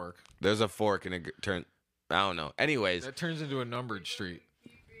a fork. There's a fork and it turn. I don't know. Anyways, That turns into a numbered street.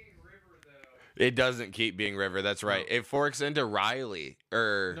 it doesn't keep being River. That's right. It forks into Riley.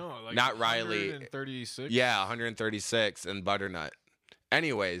 No, like not Riley. 136. Yeah, 136 and Butternut.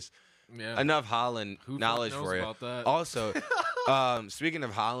 Anyways, Yeah. enough Holland Who knowledge knows for you. about that? Also, speaking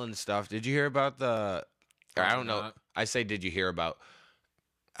of Holland stuff, did you hear about the? Or I don't know. not. I say, did you hear about?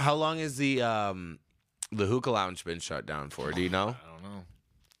 How long is the hookah lounge been shut down for? Do you know? I don't know.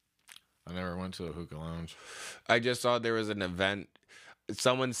 I never went to a hookah lounge. I just saw there was an event.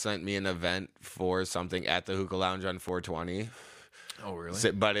 Someone sent me an event for something at the hookah lounge on 420. Oh,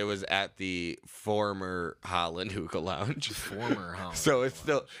 really? But it was at the former Holland Hookah Lounge. Former Holland. So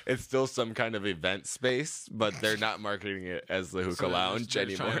it's still some kind of event space, but they're not marketing it as the hookah lounge they're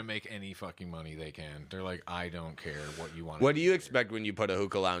anymore. trying to make any fucking money they can. They're like, I don't care what you want. What do you expect when you put a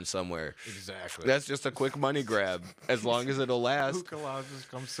hookah lounge somewhere? Exactly. That's just a quick money grab, as long as it'll last. Hookah lounges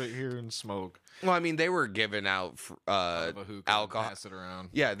come sit here and smoke. Well, I mean, they were giving out Out of a hookah, alcohol. pass it around.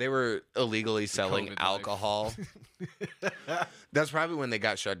 Yeah, they were illegally selling COVID life. alcohol. That's probably when they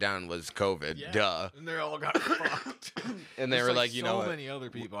got shut down. Was COVID? Yeah. Duh. And they all got fucked. And they Just were like, you so know what? many other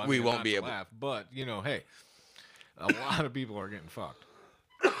people. I We mean, won't not be to able- laugh, but you know, hey, a lot of people are getting fucked.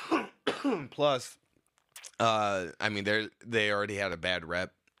 Plus, I mean, they already had a bad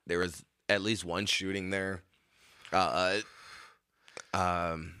rep. There was at least one shooting there.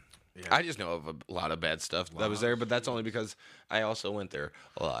 I just know of a lot of bad stuff that was there, but that's only because I also went there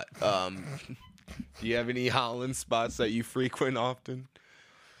a lot. Do you have any Holland spots that you frequent often?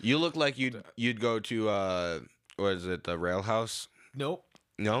 You look like you'd go to what is it, the Rail House? Nope.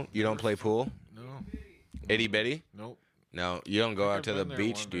 No, you don't play pool. No. Itty bitty. Nope. No, you don't go out I've to the been there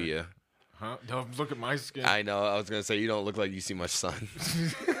beach, one do day. you? Huh? Don't look at my skin. I know. I was gonna say you don't look like you see much sun.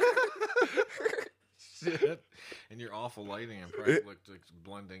 Shit. And your awful lighting and probably looked like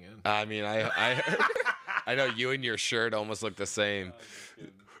blending in. I mean, I know you and your shirt almost look the same.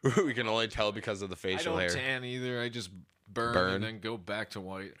 We can only tell because of the I facial don't hair. tan either. I just burn Burn. and then go back to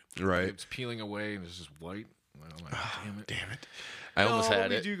white. Right. It's peeling away and it's just white. And I'm like, damn it. Damn it! I almost No,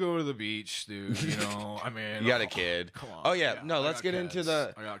 had we it. do go to the beach, dude. You know, I mean, You got a kid. Come on. Oh yeah. No, I let's got get into kids.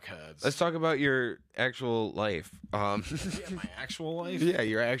 the. I got kids. Let's talk about your actual life. Yeah, my actual life. Yeah,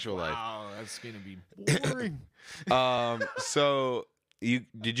 your actual Wow, that's gonna be boring. life. So you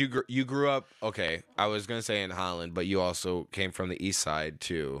grew up? Okay, I was gonna say in Holland, but you also came from the east side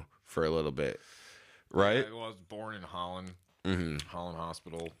too for a little bit, right? I was born in Holland. Mm-hmm. Holland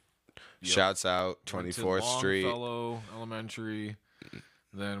Hospital. Shouts out Went to 24th Street. Longfellow Elementary.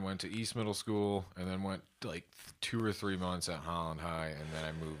 Then went to East Middle School, and then went like 2 or 3 months at Holland High, and then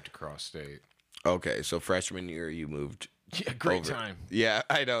I moved across state. Okay, so freshman year you moved. Yeah, great over. time. Yeah,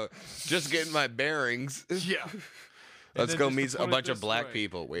 I know. Just getting my bearings. Yeah. Let's then go just meet to a put it bunch of this black way.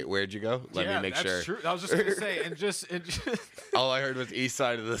 people. Wait, where'd you go? Let me make that's sure. True. I was just gonna say, and just All I heard was east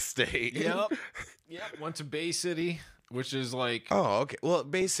side of the state. yep. Went to Bay City, which is like Oh, okay. Well,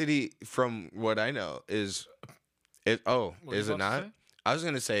 Bay City, from what I know, is it? Oh, What are is you it about to not? say? I was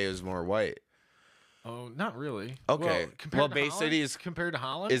gonna say it was more white. oh, not really. Okay. compared Well, to Bay Holland- City is- compared to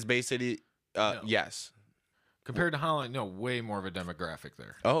Holland. Is Bay City? No. Yes. Compared to Holland, no, way more of a demographic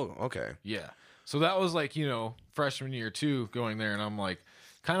there. Oh, okay. Yeah. So that was like, you know, freshman year too, going there, and I'm like,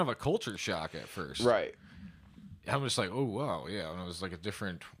 kind of a culture shock at first. Right. I'm just like, oh wow, yeah, and it was like a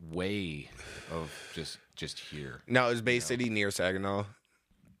different way of just here. Now is Bay City near Saginaw?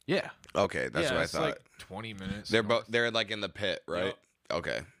 Yeah. Okay, that's yeah, what I it's thought. like 20 minutes. they're north. both. They're like in the pit, right?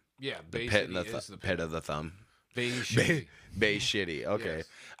 Okay. Yeah, The Bay pit and City the is the pit of the thumb. Bay Shitty. Bay Shitty. Okay. Yes.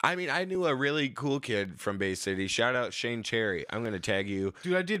 I mean, I knew a really cool kid from Bay City. Shout out Shane Cherry. I'm gonna tag you.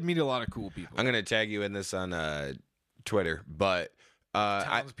 Dude, I did meet a lot of cool people. I'm gonna tag you in this on Twitter. But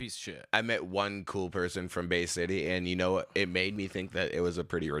Town's a piece of shit. I met one cool person from Bay City, and you know what? It made me think that it was a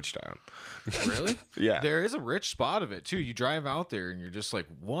pretty rich town. Really? Yeah. There is a rich spot of it too. You drive out there and you're just like,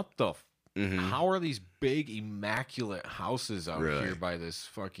 what the? How are these big immaculate houses out Really? here by this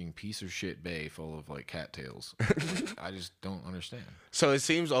fucking piece of shit bay full of like cattails? I just don't understand. So it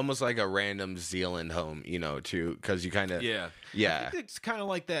seems almost like a random Zealand home, you know, too, because you kind of I think it's kind of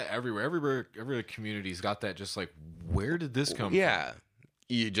like that everywhere. Every community's got that. Just like, where did this come from? Yeah.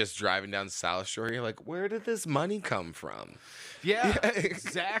 You just driving down South Shore, you're like, where did this money come from? Yeah,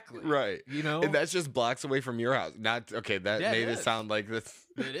 exactly. Right. You know, and that's just blocks away from your house. Not okay. That Yeah, made it it is. sound like this.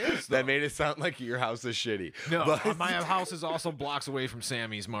 It is, That though. made it sound like your house is shitty. no, But- my house is also blocks away from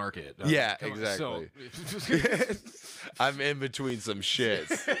Sammy's Market. Yeah, Come on, exactly. so- I'm in between some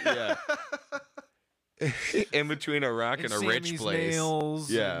shits. Yeah. In between a rock and a rich Sammy's place. Nails,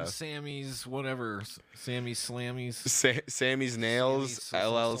 Yeah. and Sammy's whatever, Sammy's Slammies. Sammy's Nails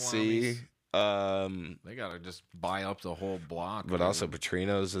LLC. They gotta just buy up the whole block. But also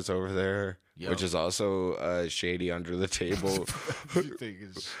Petrino's is over there, Yep. which is also shady under the table you think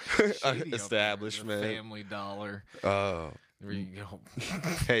it's shady up there. establishment. The Family Dollar. Oh, There you go.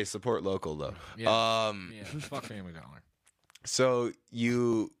 hey, support local though. Yeah. Yeah, fuck Family Dollar. So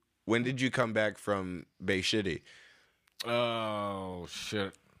when did you come back from Bay Shitty? Oh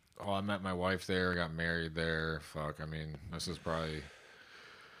shit. Oh, I met my wife there. Got married there. Fuck. I mean, this is probably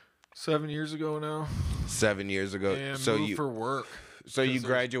 7 years ago now. 7 years ago. And so moved you for work. so you 'cause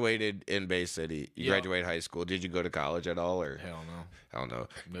graduated in Bay City. You Yeah. graduated high school. Did you go to college at all, or Hell no. I don't know?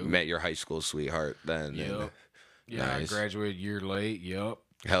 Nope. Met your high school sweetheart then. Yep. and- Yeah, Nice. I graduated a year late. Yep.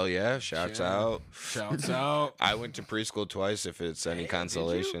 Hell yeah! Shouts Yeah. out. Shouts out. I went to preschool twice. If it's any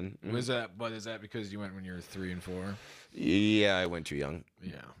consolation. Was that? But is that because you went when you were 3 and 4? Yeah, I went too young.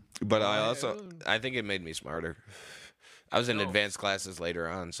 Yeah. But I think it made me smarter. I was in No. advanced classes later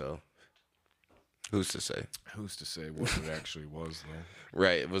on, so who's to say? Who's to say what it actually was though?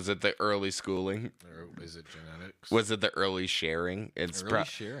 Right? Was it the early schooling? Or is it genetics? Was it the early sharing? It's early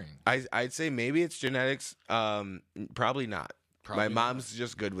sharing? I'd say maybe it's genetics. Probably not. Probably My mom's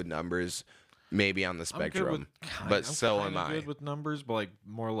just good with numbers, maybe on the spectrum, but I'm so kinda am I. Good with numbers, but like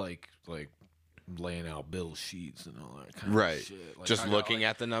more like laying out bill sheets and all that kind Right. of shit. Like, Just I got, looking like,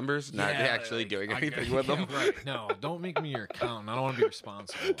 at the numbers, not yeah, actually like, doing I anything got- with them. yeah, right. No, don't make me your accountant. I don't want to be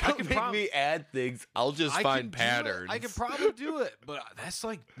responsible. I Don't can make prob- me add things. I'll just I find can do it. patterns. I could probably do it, but that's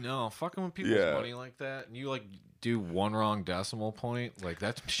like no fucking with people's Yeah. money like that, and you like do one wrong decimal point, like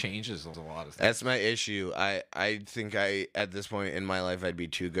that changes a lot of things. That's my issue. I think at this point in my life I'd be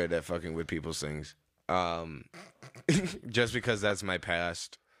too good at fucking with people's things. Just because that's my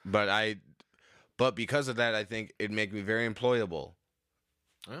past. But because of that I think it'd make me very employable.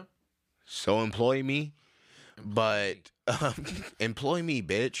 Yeah. So employ me. But employ me,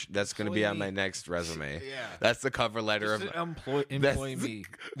 bitch. That's gonna be Employ on my me. next resume. Yeah. That's the cover letter Just of employ me.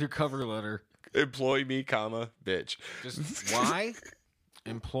 Your cover letter. employ me, comma, bitch. Just why?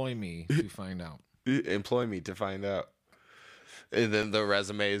 Employ me to find out. Employ me to find out. And then the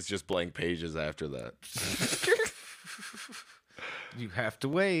resume is just blank pages after that. You have to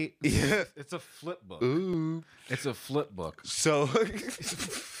wait. Yeah. It's a flip book. Ooh. It's a flip book. So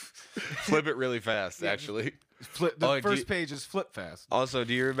flip it really fast, actually. Flip. The Oh, do first you- page is flip fast. Also,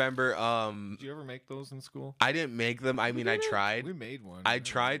 do you remember Did you ever make those in school? I didn't make them. I mean I tried. We made one. I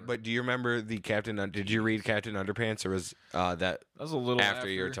tried, but do you remember the did you read Captain Underpants, or was that that was a little after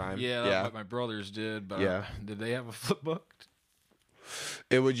your time? Yeah, Yeah. my brothers did. But Yeah. did they have a flip book?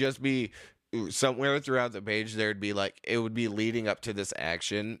 it would just be somewhere throughout the page there'd be like it would be leading up to this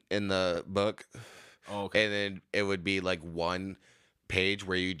action in the book. Oh, okay. And then it would be like one page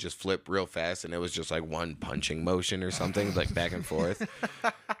where you just flip real fast and it was just like one punching motion or something like back and forth.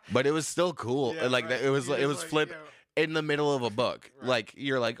 But it was still cool. Yeah, like right. it was You it just, was like, flip yeah. in the middle of a book. Like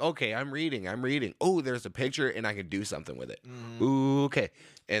you're like, okay, I'm reading. Oh, there's a picture and I can do something with it. Ooh, okay.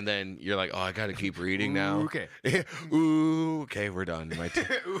 And then you're like, oh, I gotta keep reading now. Ooh, okay. Ooh, okay, we're done.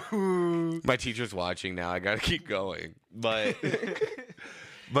 My teacher's watching now. I gotta keep going. But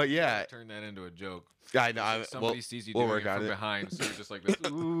but yeah, Turn that into a joke. I know. Somebody we'll, sees you we'll doing work it on from it. behind, so you're just like this.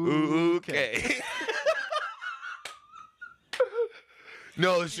 Ooh, okay.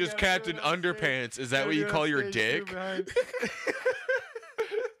 No, it's just Captain Underpants. Is that what you call your dick?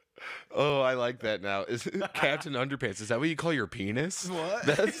 Oh, I like that now. Is Captain Underpants? Is that what you call your penis? What?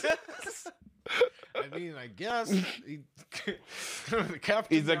 That's, I mean, I guess the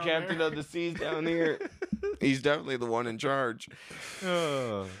captain. he's the down captain there. of the seas down here. He's definitely the one in charge.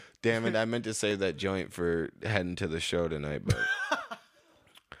 Damn it! I meant to save that joint for heading to the show tonight, but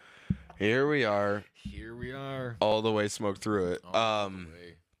here we are. Here we are. All the way smoked through it.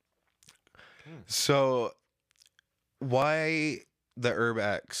 So why the Herb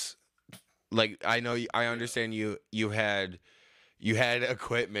X? Like, I know, I understand you had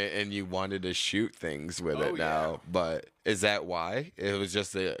equipment and you wanted to shoot things with it now, but is that why? It was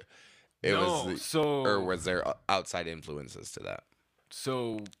just or was there outside influences to that?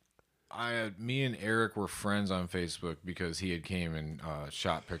 So me and Eric were friends on Facebook because he had came and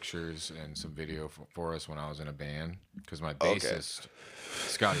shot pictures and some video for us when I was in a band. Because my bassist,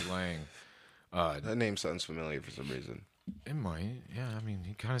 Scotty Lang, that name sounds familiar for some reason. It might, yeah. I mean,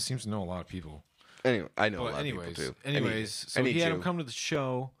 he kind of seems to know a lot of people. Anyway, I know a lot of people too. So he had him come to the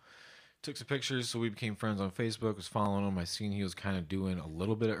show. Took some pictures, so we became friends on Facebook. Was following him. I seen he was kind of doing a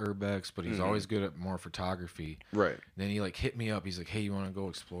little bit of urbex, but he's always good at more photography. Right. Then he like hit me up. He's like, "Hey, you want to go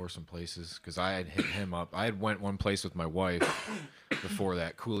explore some places?" Because I had hit him up. I had went one place with my wife before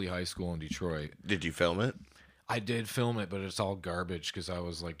that, Cooley High School in Detroit. Did you film it? I did film it, but it's all garbage because I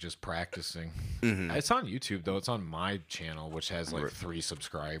was like just practicing. It's on YouTube though. It's on my channel, which has like 3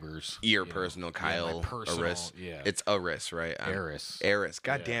 subscribers. Your personal Kyle Aris. Yeah, it's Aris, right? Aris.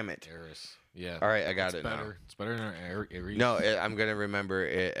 God damn it. Aris. Yeah. All right, I got it better. now. It's better than Aris. No, I'm gonna remember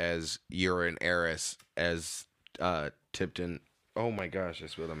it as you're an Aris, as Tipton. Oh my gosh, I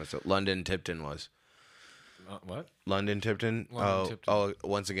spilled on myself. London Tipton was. What? London Tipton. Tipton. Oh,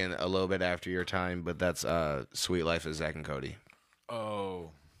 once again, a little bit after your time, but that's Sweet Life of Zach and Cody.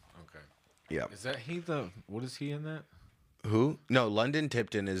 Oh, okay. Yeah. Is that what is he in that? Who? No, London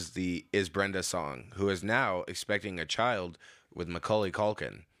Tipton is Brenda Song, who is now expecting a child with Macaulay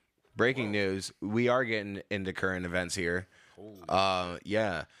Culkin. Breaking news, we are getting into current events here.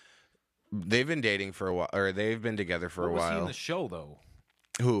 Yeah. They've been dating for a while, or they've been together for a while. Was he in the show though?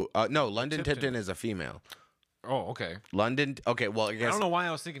 Who? No, London Tipton is a female. Oh, okay. London. Okay, well, I guess. I don't know why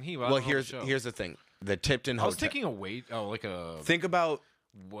I was thinking he. Well, here's the thing. The Tipton Hotel. I was thinking like a. Think about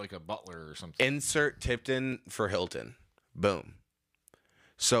like a butler or something. Insert Tipton for Hilton. Boom.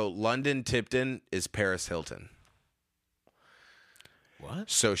 So London Tipton is Paris Hilton. What?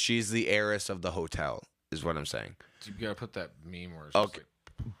 So she's the heiress of the hotel, is what I'm saying. You gotta put that meme where it's okay.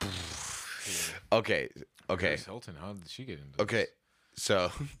 Okay. Paris Hilton. How did she get into this? Okay.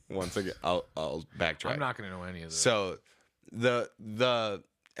 So once again, I'll backtrack. I'm not gonna know any of this. So the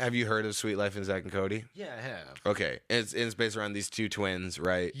have you heard of Sweet Life of Zach and Cody? Yeah, I have. Okay, it's based around these 2 twins,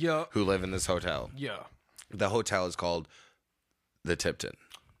 right? Yeah. Who live in this hotel. Yeah. The hotel is called the Tipton.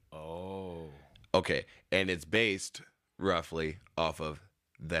 Oh. Okay, and it's based roughly off of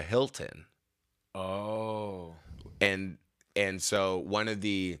the Hilton. Oh. And so one of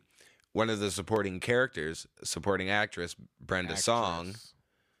the supporting characters, supporting actress, Brenda Song,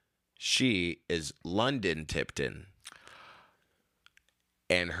 she is London Tipton.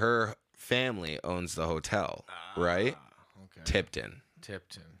 And her family owns the hotel, right? Okay. Tipton.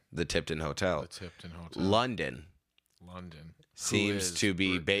 The Tipton Hotel. London seems to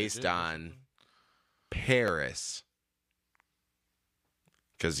be based on Paris.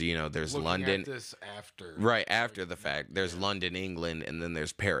 Because, there's Looking London. At this after. Right, after the fact. There's London, England, and then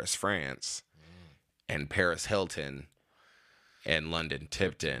there's Paris, France. And Paris Hilton. And London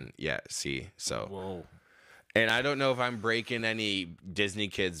Tipton. Yeah, see? So. Whoa. And I don't know if I'm breaking any Disney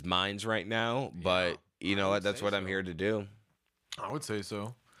kids' minds right now, but you know what? That's what I'm here to do. I would say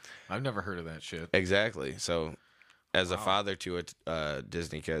so. I've never heard of that shit. Exactly. So, as a father to a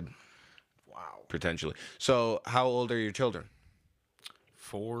Disney kid. Wow. Potentially. So, how old are your children?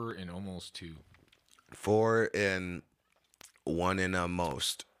 4 and almost 2. 4 and 1 and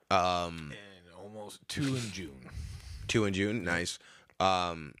almost. And almost 2 in June. 2 in June? Nice.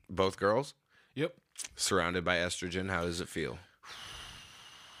 Both girls? Yep. Surrounded by estrogen. How does it feel?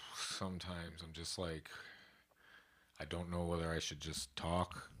 Sometimes I'm just like, I don't know whether I should just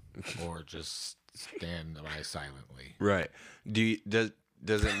talk or just stand by silently. Right. Does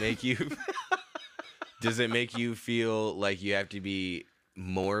it make you does it make you feel like you have to be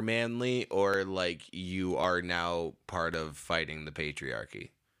more manly, or like you are now part of fighting the patriarchy?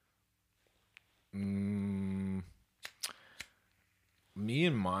 Me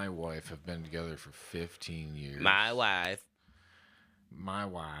and my wife have been together for 15 years. My wife.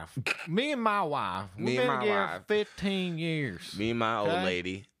 Me and my wife. We've been together for 15 years. Me and my old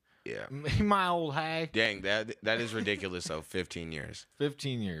lady. Yeah. Me and my old hag. Dang, that is ridiculous though. 15 years.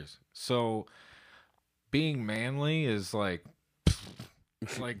 15 years. So being manly is like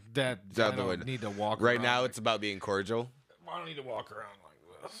that. I don't need to walk right around now. It's about being cordial. I don't need to walk around like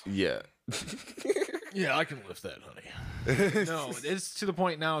this. Yeah. Yeah, I can lift that, honey. No, it's to the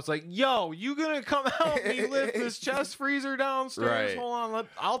point now. It's like, yo, you gonna come help me lift this chest freezer downstairs? Right. Hold on,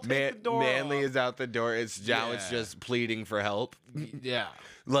 I'll take the door. Manly off. is out the door. It's now it's Yeah. just pleading for help. Yeah.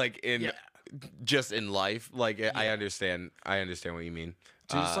 Like in Yeah. just in life. Like I understand what you mean.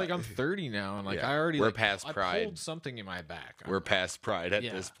 Dude, it's like I'm 30 now, and like yeah. I already We're like, past I pride. pulled something in my back. We're past pride at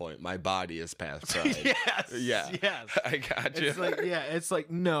Yeah. this point. My body is past pride. yes. Yeah. Yes. I got you. It's like it's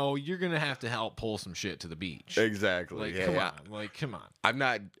like no, you're gonna have to help pull some shit to the beach. Exactly. Like yeah, come yeah. on, like come on. I'm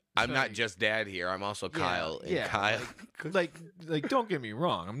not not like- just dad here. I'm also Kyle. And Kyle like don't get me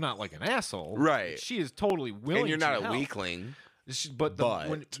wrong. I'm not like an asshole. Right. She is totally willing. and you're to not a help. weakling. But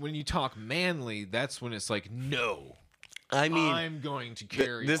when you talk manly, that's when it's like no. I mean, I'm going to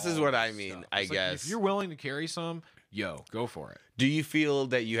carry. this is all what this I mean, stuff. I It's like, guess. if you're willing to carry some, yo, go for it. do you feel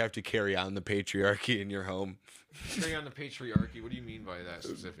that you have to carry on the patriarchy in your home? Carry on the patriarchy. What do you mean by that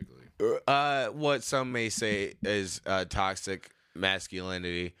specifically? What some may say is toxic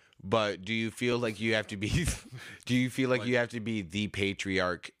masculinity, but do you feel like you have to be? Do you feel like you have to be the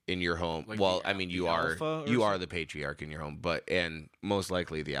patriarch in your home? Like well, the I mean, the you are. alpha or You are the patriarch in your home, but and most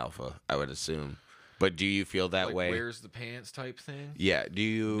likely the alpha, I would assume. But do you feel that Like way? where's the pants type thing? Yeah. Do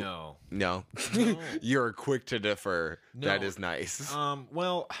you? No. No. No. You're quick to defer. No. That is nice.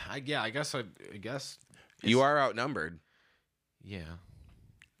 Well, I guess You are outnumbered. Yeah.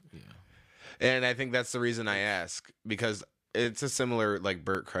 Yeah. And I think that's the reason I ask, because it's a similar like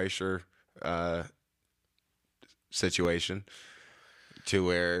Bert Kreischer situation to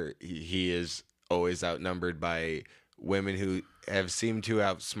where he is always outnumbered by women who have seemed to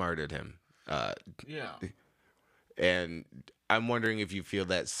outsmarted him. Yeah. And I'm wondering if you feel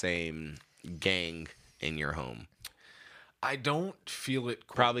that same gang in your home. I don't feel it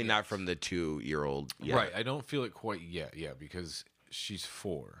quite Probably yet. not from the 2-year-old yet. Right. I don't feel it quite yet, because she's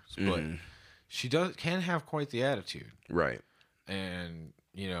 4. But Mm-hmm. she can have quite the attitude. Right. And,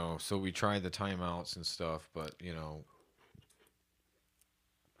 so we tried the timeouts and stuff, but,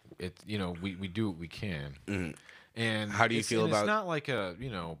 we do what we can. Mm-hmm. And How do you feel about- it's not like a,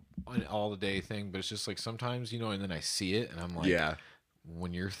 an all the day thing, but it's just like sometimes, and then I see it and I'm like, Yeah.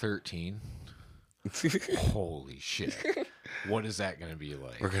 when you're 13, holy shit. What is that going to be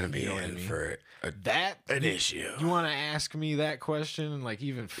like? We're going to be You know what in I mean? for an issue. You want to ask me that question in like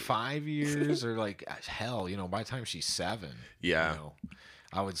even 5 years or like hell, by the time she's 7, Yeah.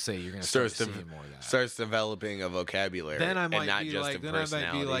 I would say you're gonna start Starts seeing more of that. starts developing a vocabulary. Then I and might not be just like, a then I might be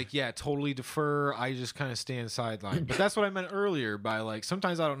personality. like, yeah, totally defer. I just kind of stand sideline. But that's what I meant earlier by like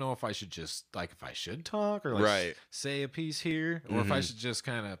sometimes I don't know if I should just like if I should talk or like Right. say a piece here or if I should just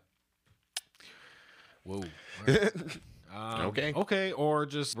kind of whoa. All right. Okay, or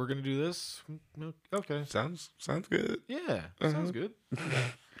just we're gonna do this. Okay. Sounds good. Yeah, sounds good.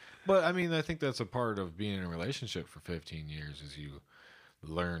 But I mean, I think that's a part of being in a relationship for 15 years is you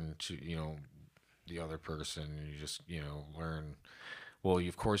learn to, the other person, and you just, learn. Well,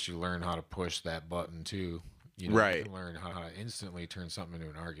 of course, you learn how to push that button too. Right. You can learn how to instantly turn something into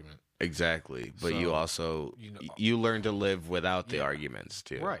an argument. Exactly. But you So, also you learn to live without the arguments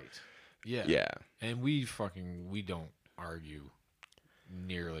too. Right. Yeah. Yeah. And we don't argue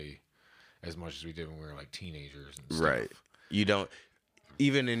nearly as much as we did when we were like teenagers and stuff. Right. You don't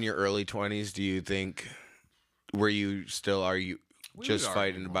even in your early 20s, do you think were you still We just would argue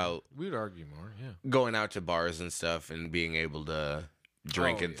fighting more. about We'd argue more, yeah. going out to bars and stuff and being able to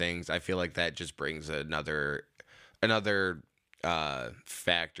drink Oh, and yeah. things? I feel like that just brings another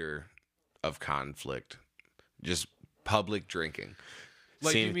factor of conflict. Just public drinking.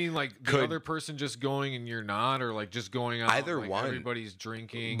 Like you mean like the could- other person just going and you're not, or like just going out? Either like one. Everybody's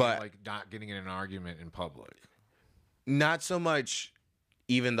drinking, But- and like not getting in an argument in public. Not so much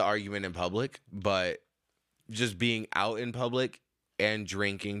even the argument in public, but just being out in public and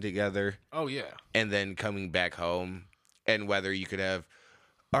drinking together Oh yeah, and then coming back home, and whether you could have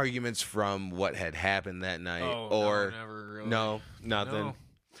arguments from what had happened that night or no, never really. no, nothing.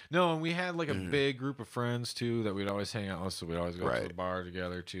 No, and we had like a big group of friends too that we'd always hang out with. So we'd always go to Right. the bar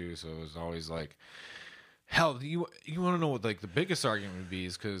together too. So it was always like, hell, you want to know what like the biggest argument would be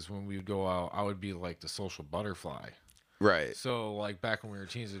is because when we would go out, I would be like the social butterfly. Right. So like back when we were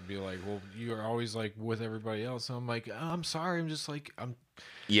teens, it'd be like, well, you are always like with everybody else. And I'm like, I'm sorry, I'm just like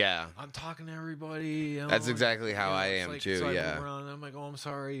Yeah. I'm talking to everybody. That's exactly how I it's am, like, too, So I yeah. move around and I'm like, oh, I'm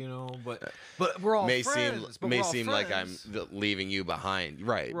sorry, but we're all may friends. but we're all seem like I'm friends. leaving you behind.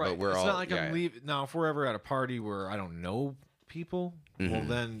 Right. Right. But we're it's all not like yeah. I'm leaving. Now, if we're ever at a party where I don't know people, Mm-hmm. well,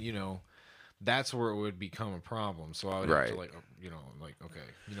 then that's where it would become a problem. So I would Right. have to like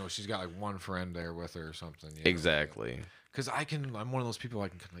okay, she's got like one friend there with her or something. Exactly. Because I'm one of those people I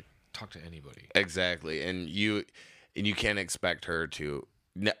can like talk to anybody. Exactly. And you can't expect her to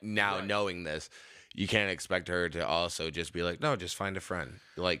now Right. knowing this, you can't expect her to also just be like, no, just find a friend.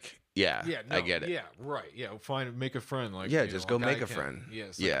 Like, yeah, No, I get it. Yeah, right. Yeah, make a friend. Like, Yeah, you just know, go guy make a can. friend. Yeah,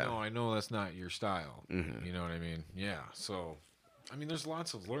 it's Yeah. like, no, I know that's not your style. You know what I mean? Yeah. So, I mean, there's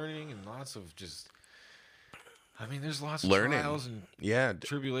lots of learning and lots of just. I mean, there's lots of Learning. trials and Yeah,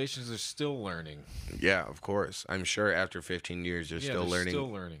 tribulations. They're still learning. yeah, of course. I'm sure after 15 years, you're Yeah, still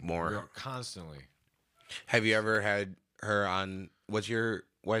learning more. We're constantly. Have you ever had her on? What's your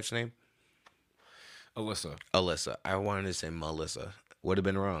wife's name? Alyssa. Alyssa. I wanted to say Melissa. Would have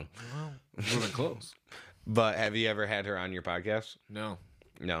been wrong. Well, we're close. But have you ever had her on your podcast? No,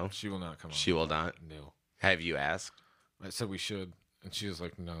 No, she will not come on. she will not. No. Have you asked? I said we should, and she was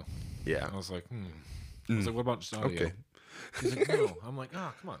like, no. Yeah. I was like, I was like, what about just audio? Okay. She's like, no. I'm like,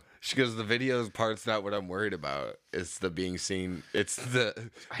 oh, come on. She goes, the videos part's not what I'm worried about. It's the being seen. It's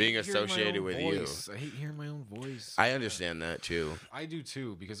the being I hate hearing my associated own with voice. I hate hearing my own voice. you. I understand that too. I do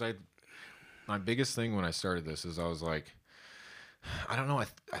too, because my biggest thing when I started this is I was like, I don't know.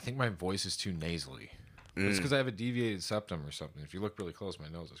 I think my voice is too nasally. It's because I have a deviated septum or something. If you look really close, my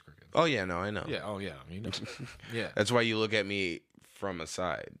nose is crooked. Oh yeah, no, I know. Yeah. Oh yeah. You know. Yeah. That's why you look at me from a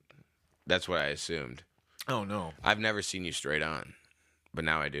side. That's what I assumed. Oh no. I've never seen you straight on, but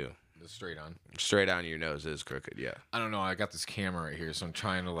now I do. It's straight on. Straight on, your nose is crooked. Yeah. I don't know. I got this camera right here, so I'm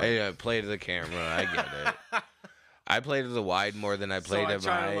trying to like. I play to the camera. I get it. I play to the wide more than I play I to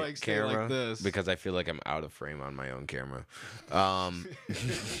try my to, like, stay like camera this. because I feel like I'm out of frame on my own camera. Dude,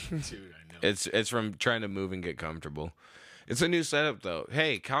 I know. It's from trying to move and get comfortable. It's a new setup though.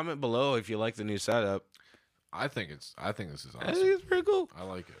 Hey, comment below if you like the new setup. I think this is I think awesome. it's pretty cool. I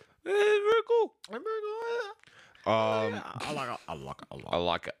like it. It's very cool. I like it a lot. I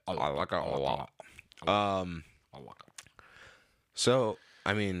like it a lot. I like it. So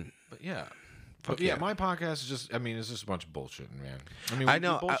I mean, But yeah. Fuck But yeah, yeah. my podcast is just, I mean, it's just a bunch of bullshit, man. I mean, I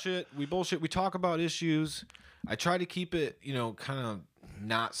know, We bullshit. We talk about issues. I try to keep it, you know, kind of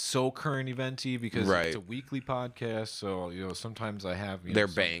not so current eventy because Right. it's a weekly podcast. So, you know, sometimes I have, you they're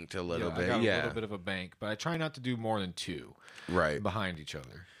know, banked a little I bit. got a Yeah. little bit of a bank, but I try not to do more than 2 Right. behind each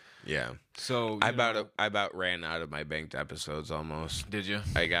other. Yeah. So, I about ran out of my banked episodes almost. did you?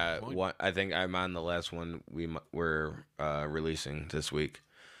 I got one. I think I'm on the last one we're releasing this week.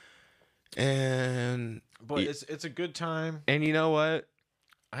 And But it's a good time. you know what?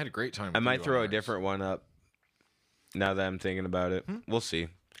 I had a great time. I with might you throw on a ours. different one up. Now that I'm thinking about it, we'll see.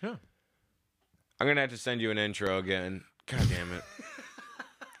 Yeah. I'm gonna have to send you an intro again. God damn it.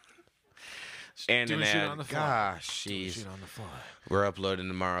 And Doing an shit ad. on the fly. Gosh, Doing jeez. shit on the fly. We're uploading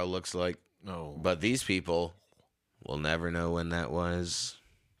tomorrow. Looks like, No, but these people will never know when that was.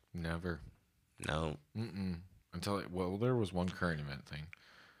 never. No, Until well, there was one current event thing.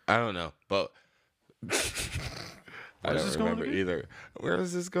 I don't know, but I Where's don't this going remember again? either. Where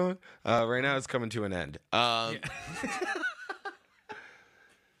is this going? Right now, it's coming to an end.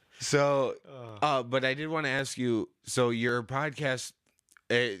 So, but I did want to ask you. So, your podcast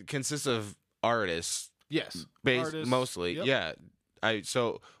it consists of artists, Yes. based Artists. mostly. Yep. Yeah.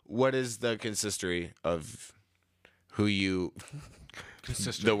 So, what is the consistory of who you?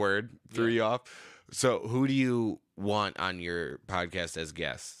 Consistent. The word threw you off. So, who do you want on your podcast as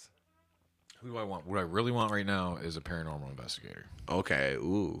guests? Who do I want? What I really want right now is a paranormal investigator. Okay.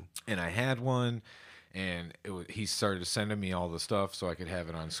 Ooh. And I had one, and he started sending me all the stuff so I could have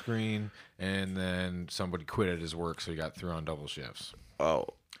it on screen. And then somebody quit at his work, so he got through on double shifts. Oh.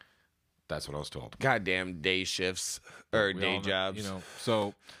 That's what I was told. Goddamn day shifts or We day all know- jobs. You know,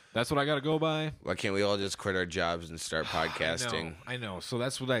 so that's what I got to go by. Why can't we all just quit our jobs and start podcasting? I know. So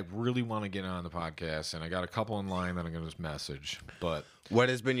that's what I really want to get on the podcast, and I got a couple in line that I'm going to message. But What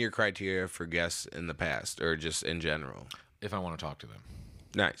has been your criteria for guests in the past or just in general? if I want to talk to them,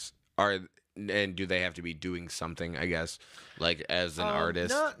 Nice. And do they have to be doing something, I guess, like as an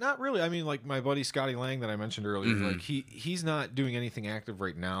artist? Not really. I mean, like my buddy Scotty Lang that I mentioned earlier, like he's not doing anything active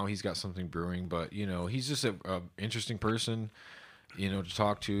right now. He's got something brewing, but you know, he's just a interesting person, you know, to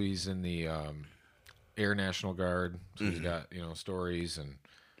talk to. He's in the Air National Guard, so he's got, you know, stories, and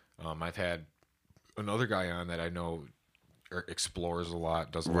I've had another guy on that I know explores a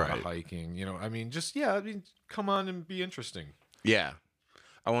lot, does a lot of Right. hiking. You know, I mean, come on and be interesting. Yeah.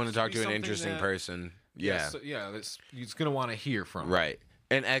 I want to talk be to an something interesting that- person. Yeah. That's he's gonna want to hear from. Right.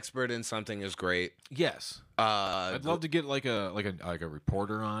 An expert in something is great. Yes. I'd love to get like a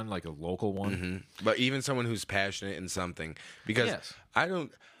reporter on, like a local one. But even someone who's passionate in something. Because Yes. I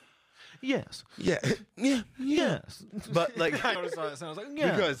don't. Yes. Yeah. Yeah. Yes. But like. I noticed how it sounds like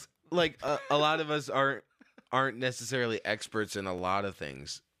yeah. Because like a lot of us aren't necessarily experts in a lot of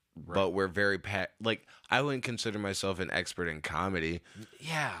things, but we're very like I wouldn't consider myself an expert in comedy,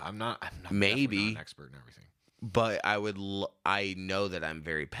 Yeah, I'm not Maybe. definitely not an expert in everything. but I know that I'm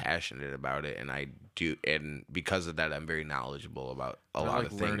very passionate about it, and I do, and because of that, I'm very knowledgeable about a lot I like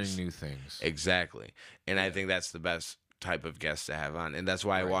of learning things. new things. Exactly, and I think that's the best type of guest to have on, and that's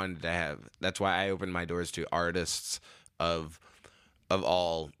why I wanted to have. That's why I opened my doors to artists of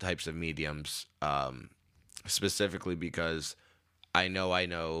all types of mediums, specifically because I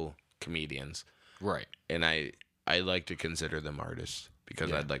know comedians, Right. and I like to consider them artists because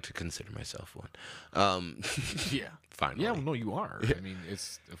Yeah. I'd like to consider myself one. Yeah. Finally. Yeah, well, no, you are. I mean,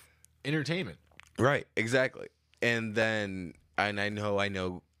 it's entertainment. Right, exactly. And then, and I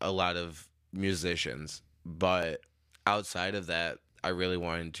know a lot of musicians, but outside of that, I really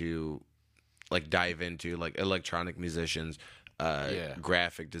wanted to like dive into like electronic musicians,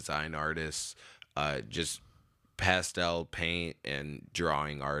 graphic design artists, just pastel paint and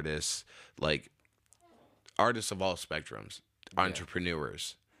drawing artists, like artists of all spectrums,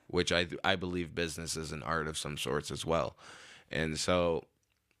 entrepreneurs, which I believe business is an art of some sorts as well. And so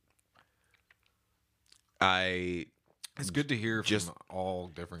It's good to hear from all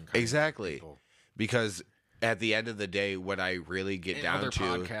different kinds of people. because at the end of the day, what I really get And down other to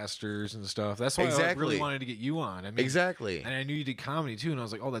podcasters and stuff. That's why I Exactly. really wanted to get you on. I mean, exactly. And I knew you did comedy too, and I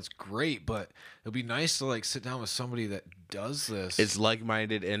was like, "Oh, that's great!" But it'll be nice to like sit down with somebody that does this. It's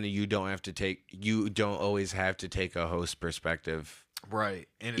like-minded, and you don't always have to take a host perspective, right,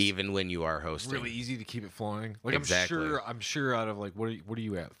 and it's even when you are hosting. really easy to keep it flowing. Like Exactly. I'm sure out of like what are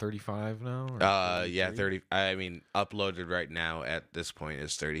you at 35 now? Or Yeah, 33? 30. I mean, uploaded right now at this point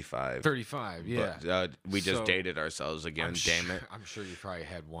is 35. 35. Yeah, But, we just So, dated ourselves again. Damn it. I'm sure you probably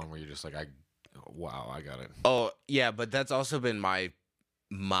had one where you're just like, wow, I got it. Oh yeah, but that's also been my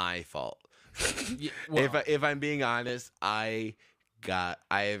fault. Yeah, well, If I'm being honest, I've got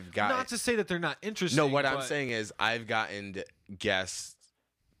not to say that they're not interesting. no. What I'm but- saying is I've gotten guests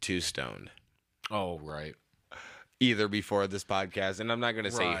too stoned Oh, right. either before this podcast, and I'm not going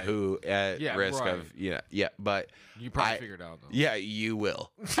to say Right. who at Yeah, risk right. of but You probably I- figured out though. yeah, you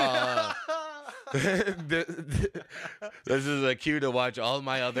will. This is a cue to watch all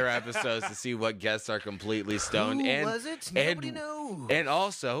my other episodes to see what guests are completely stoned. Who was it? Nobody knows. And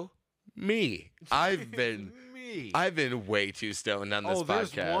also me. I've been way too stoned on this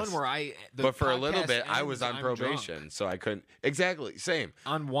there's podcast. one where but for a little podcast bit, I ends, was on I'm probation, drunk. so I couldn't. Exactly, same.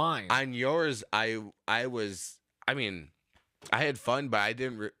 On wine. On yours, I was. I mean, I had fun, but I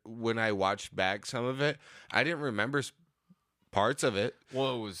didn't. When I watched back some of it, I didn't remember parts of it.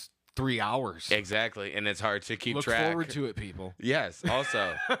 Well, it was 3 hours. Exactly, and it's hard to keep Look track. forward to it, people. Yes.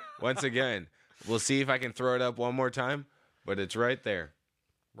 Also, once again, we'll see if I can throw it up one more time, but it's right there.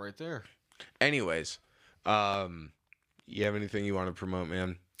 Right there. Anyways, you have anything you want to promote,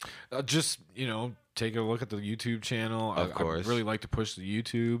 man? Just, take a look at the YouTube channel. Of course. I really like to push the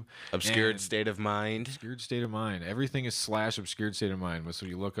YouTube. Obscured And State of Mind. Obscured State of Mind. Everything is / Obscured State of Mind. So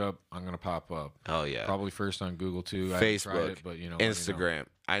you look up, I'm going to pop up. Oh yeah. Probably first on Google too. I haven't tried Facebook, it, but let me know. Instagram.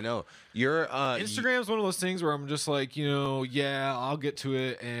 I know you're. Instagram's one of those things where I'm just like, yeah, I'll get to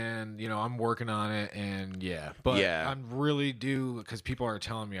it, and I'm working on it, and but Yeah. I'm really due because people are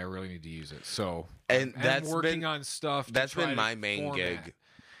telling me I really need to use it. So And I'm that's working been- on stuff. to That's try been to my main format. gig.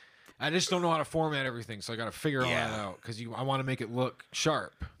 I just don't know how to format everything, so I got to figure all Yeah. that out because I want to make it look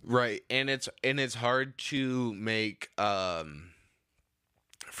sharp. Right, and it's hard to make.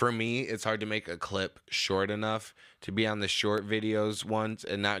 For me, it's hard to make a clip short enough to be on the short videos once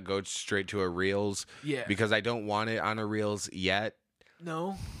and not go straight to a reels. Yeah. Because I don't want it on a reels yet.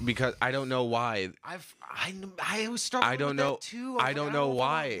 No, Because I don't know why. I was struggling. I don't with know- that too. I don't know if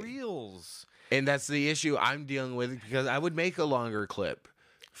I want why. reels. And that's the issue I'm dealing with because I would make a longer clip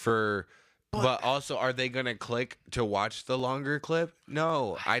but also are they going to click to watch the longer clip?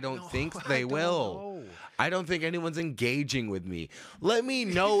 No, I don't think they will. know. I don't think anyone's engaging with me. Let me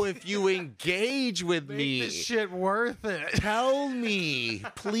know if you engage with Make me. this shit worth it. Tell me,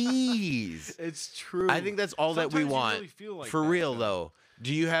 please. It's true. I think that's all that we Sometimes you want. really feel like For that, real though.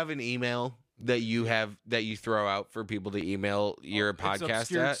 Do you have an email that you throw out for people to email your It's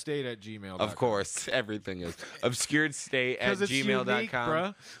podcast at? obscuredstate@gmail.com. Of course, everything is obscuredstate at 'Cause it's unique, gmail.com.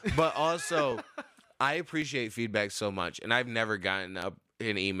 bruh. But also, I appreciate feedback so much, and I've never gotten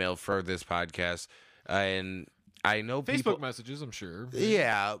an email for this podcast. And I know Facebook people. messages, I'm sure.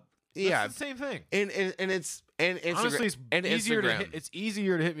 Yeah, It's the same thing. and And Instagram, Honestly, it's and easier Instagram. it's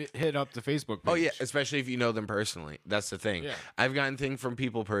easier to hit up the Facebook page. Oh yeah, especially if you know them personally. That's the thing. Yeah. I've gotten things from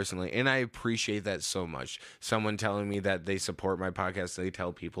people personally, and I appreciate that so much. Someone telling me that they support my podcast, they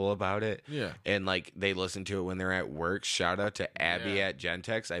tell people about it. Yeah. And like they listen to it when they're at work. Shout out to Abby Yeah. at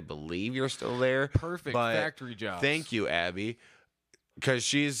Gentex. I believe you're still there. Perfect but factory jobs. Thank you, Abby. Because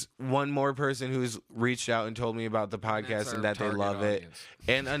she's one more person who's reached out and told me about the podcast our and that they target love audience.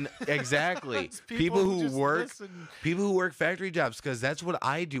 it. And exactly, It's people who just work listen. people who work factory jobs, because that's what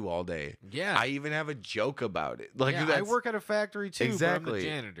I do all day. Yeah. I even have a joke about it. Like Yeah, I that's, work at a factory too. exactly. But I'm the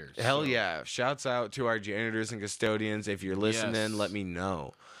janitor. Hell so- yeah! Shouts out to our janitors and custodians. If you're listening, Yes. let me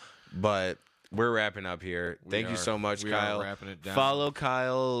know. But we're wrapping up here. Thank you are. so much, We are Kyle. wrapping it down. Follow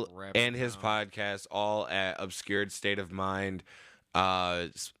Kyle Wrapping and it his down. podcast all at Obscured State of Mind, or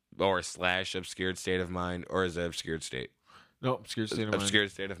 / Obscured State of Mind, or is it Obscured State? No, obscure state of mind.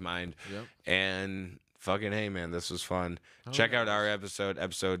 Obscured State of Mind. Yep. And fucking hey, man, this was fun. Check out our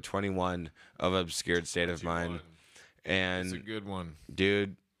episode 21 of Obscured State of Mind. It's a And good one.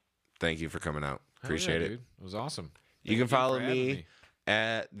 dude, thank you for coming out. Appreciate Hell yeah, it. dude. It was awesome. You can follow for having me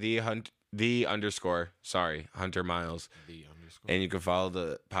at the underscore Hunter Miles. The underscore. And you can follow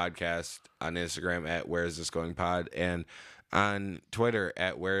the podcast on Instagram at Where Is This Going Pod, and on Twitter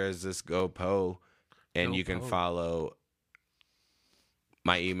at Where Is This Go Po. And Go you can Po. follow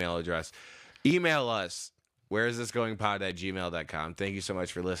my email address. Email us, Where Is This Going Pod at gmail.com. Thank you so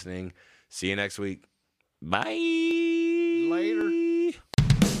much for listening. See you next week. Bye. Later.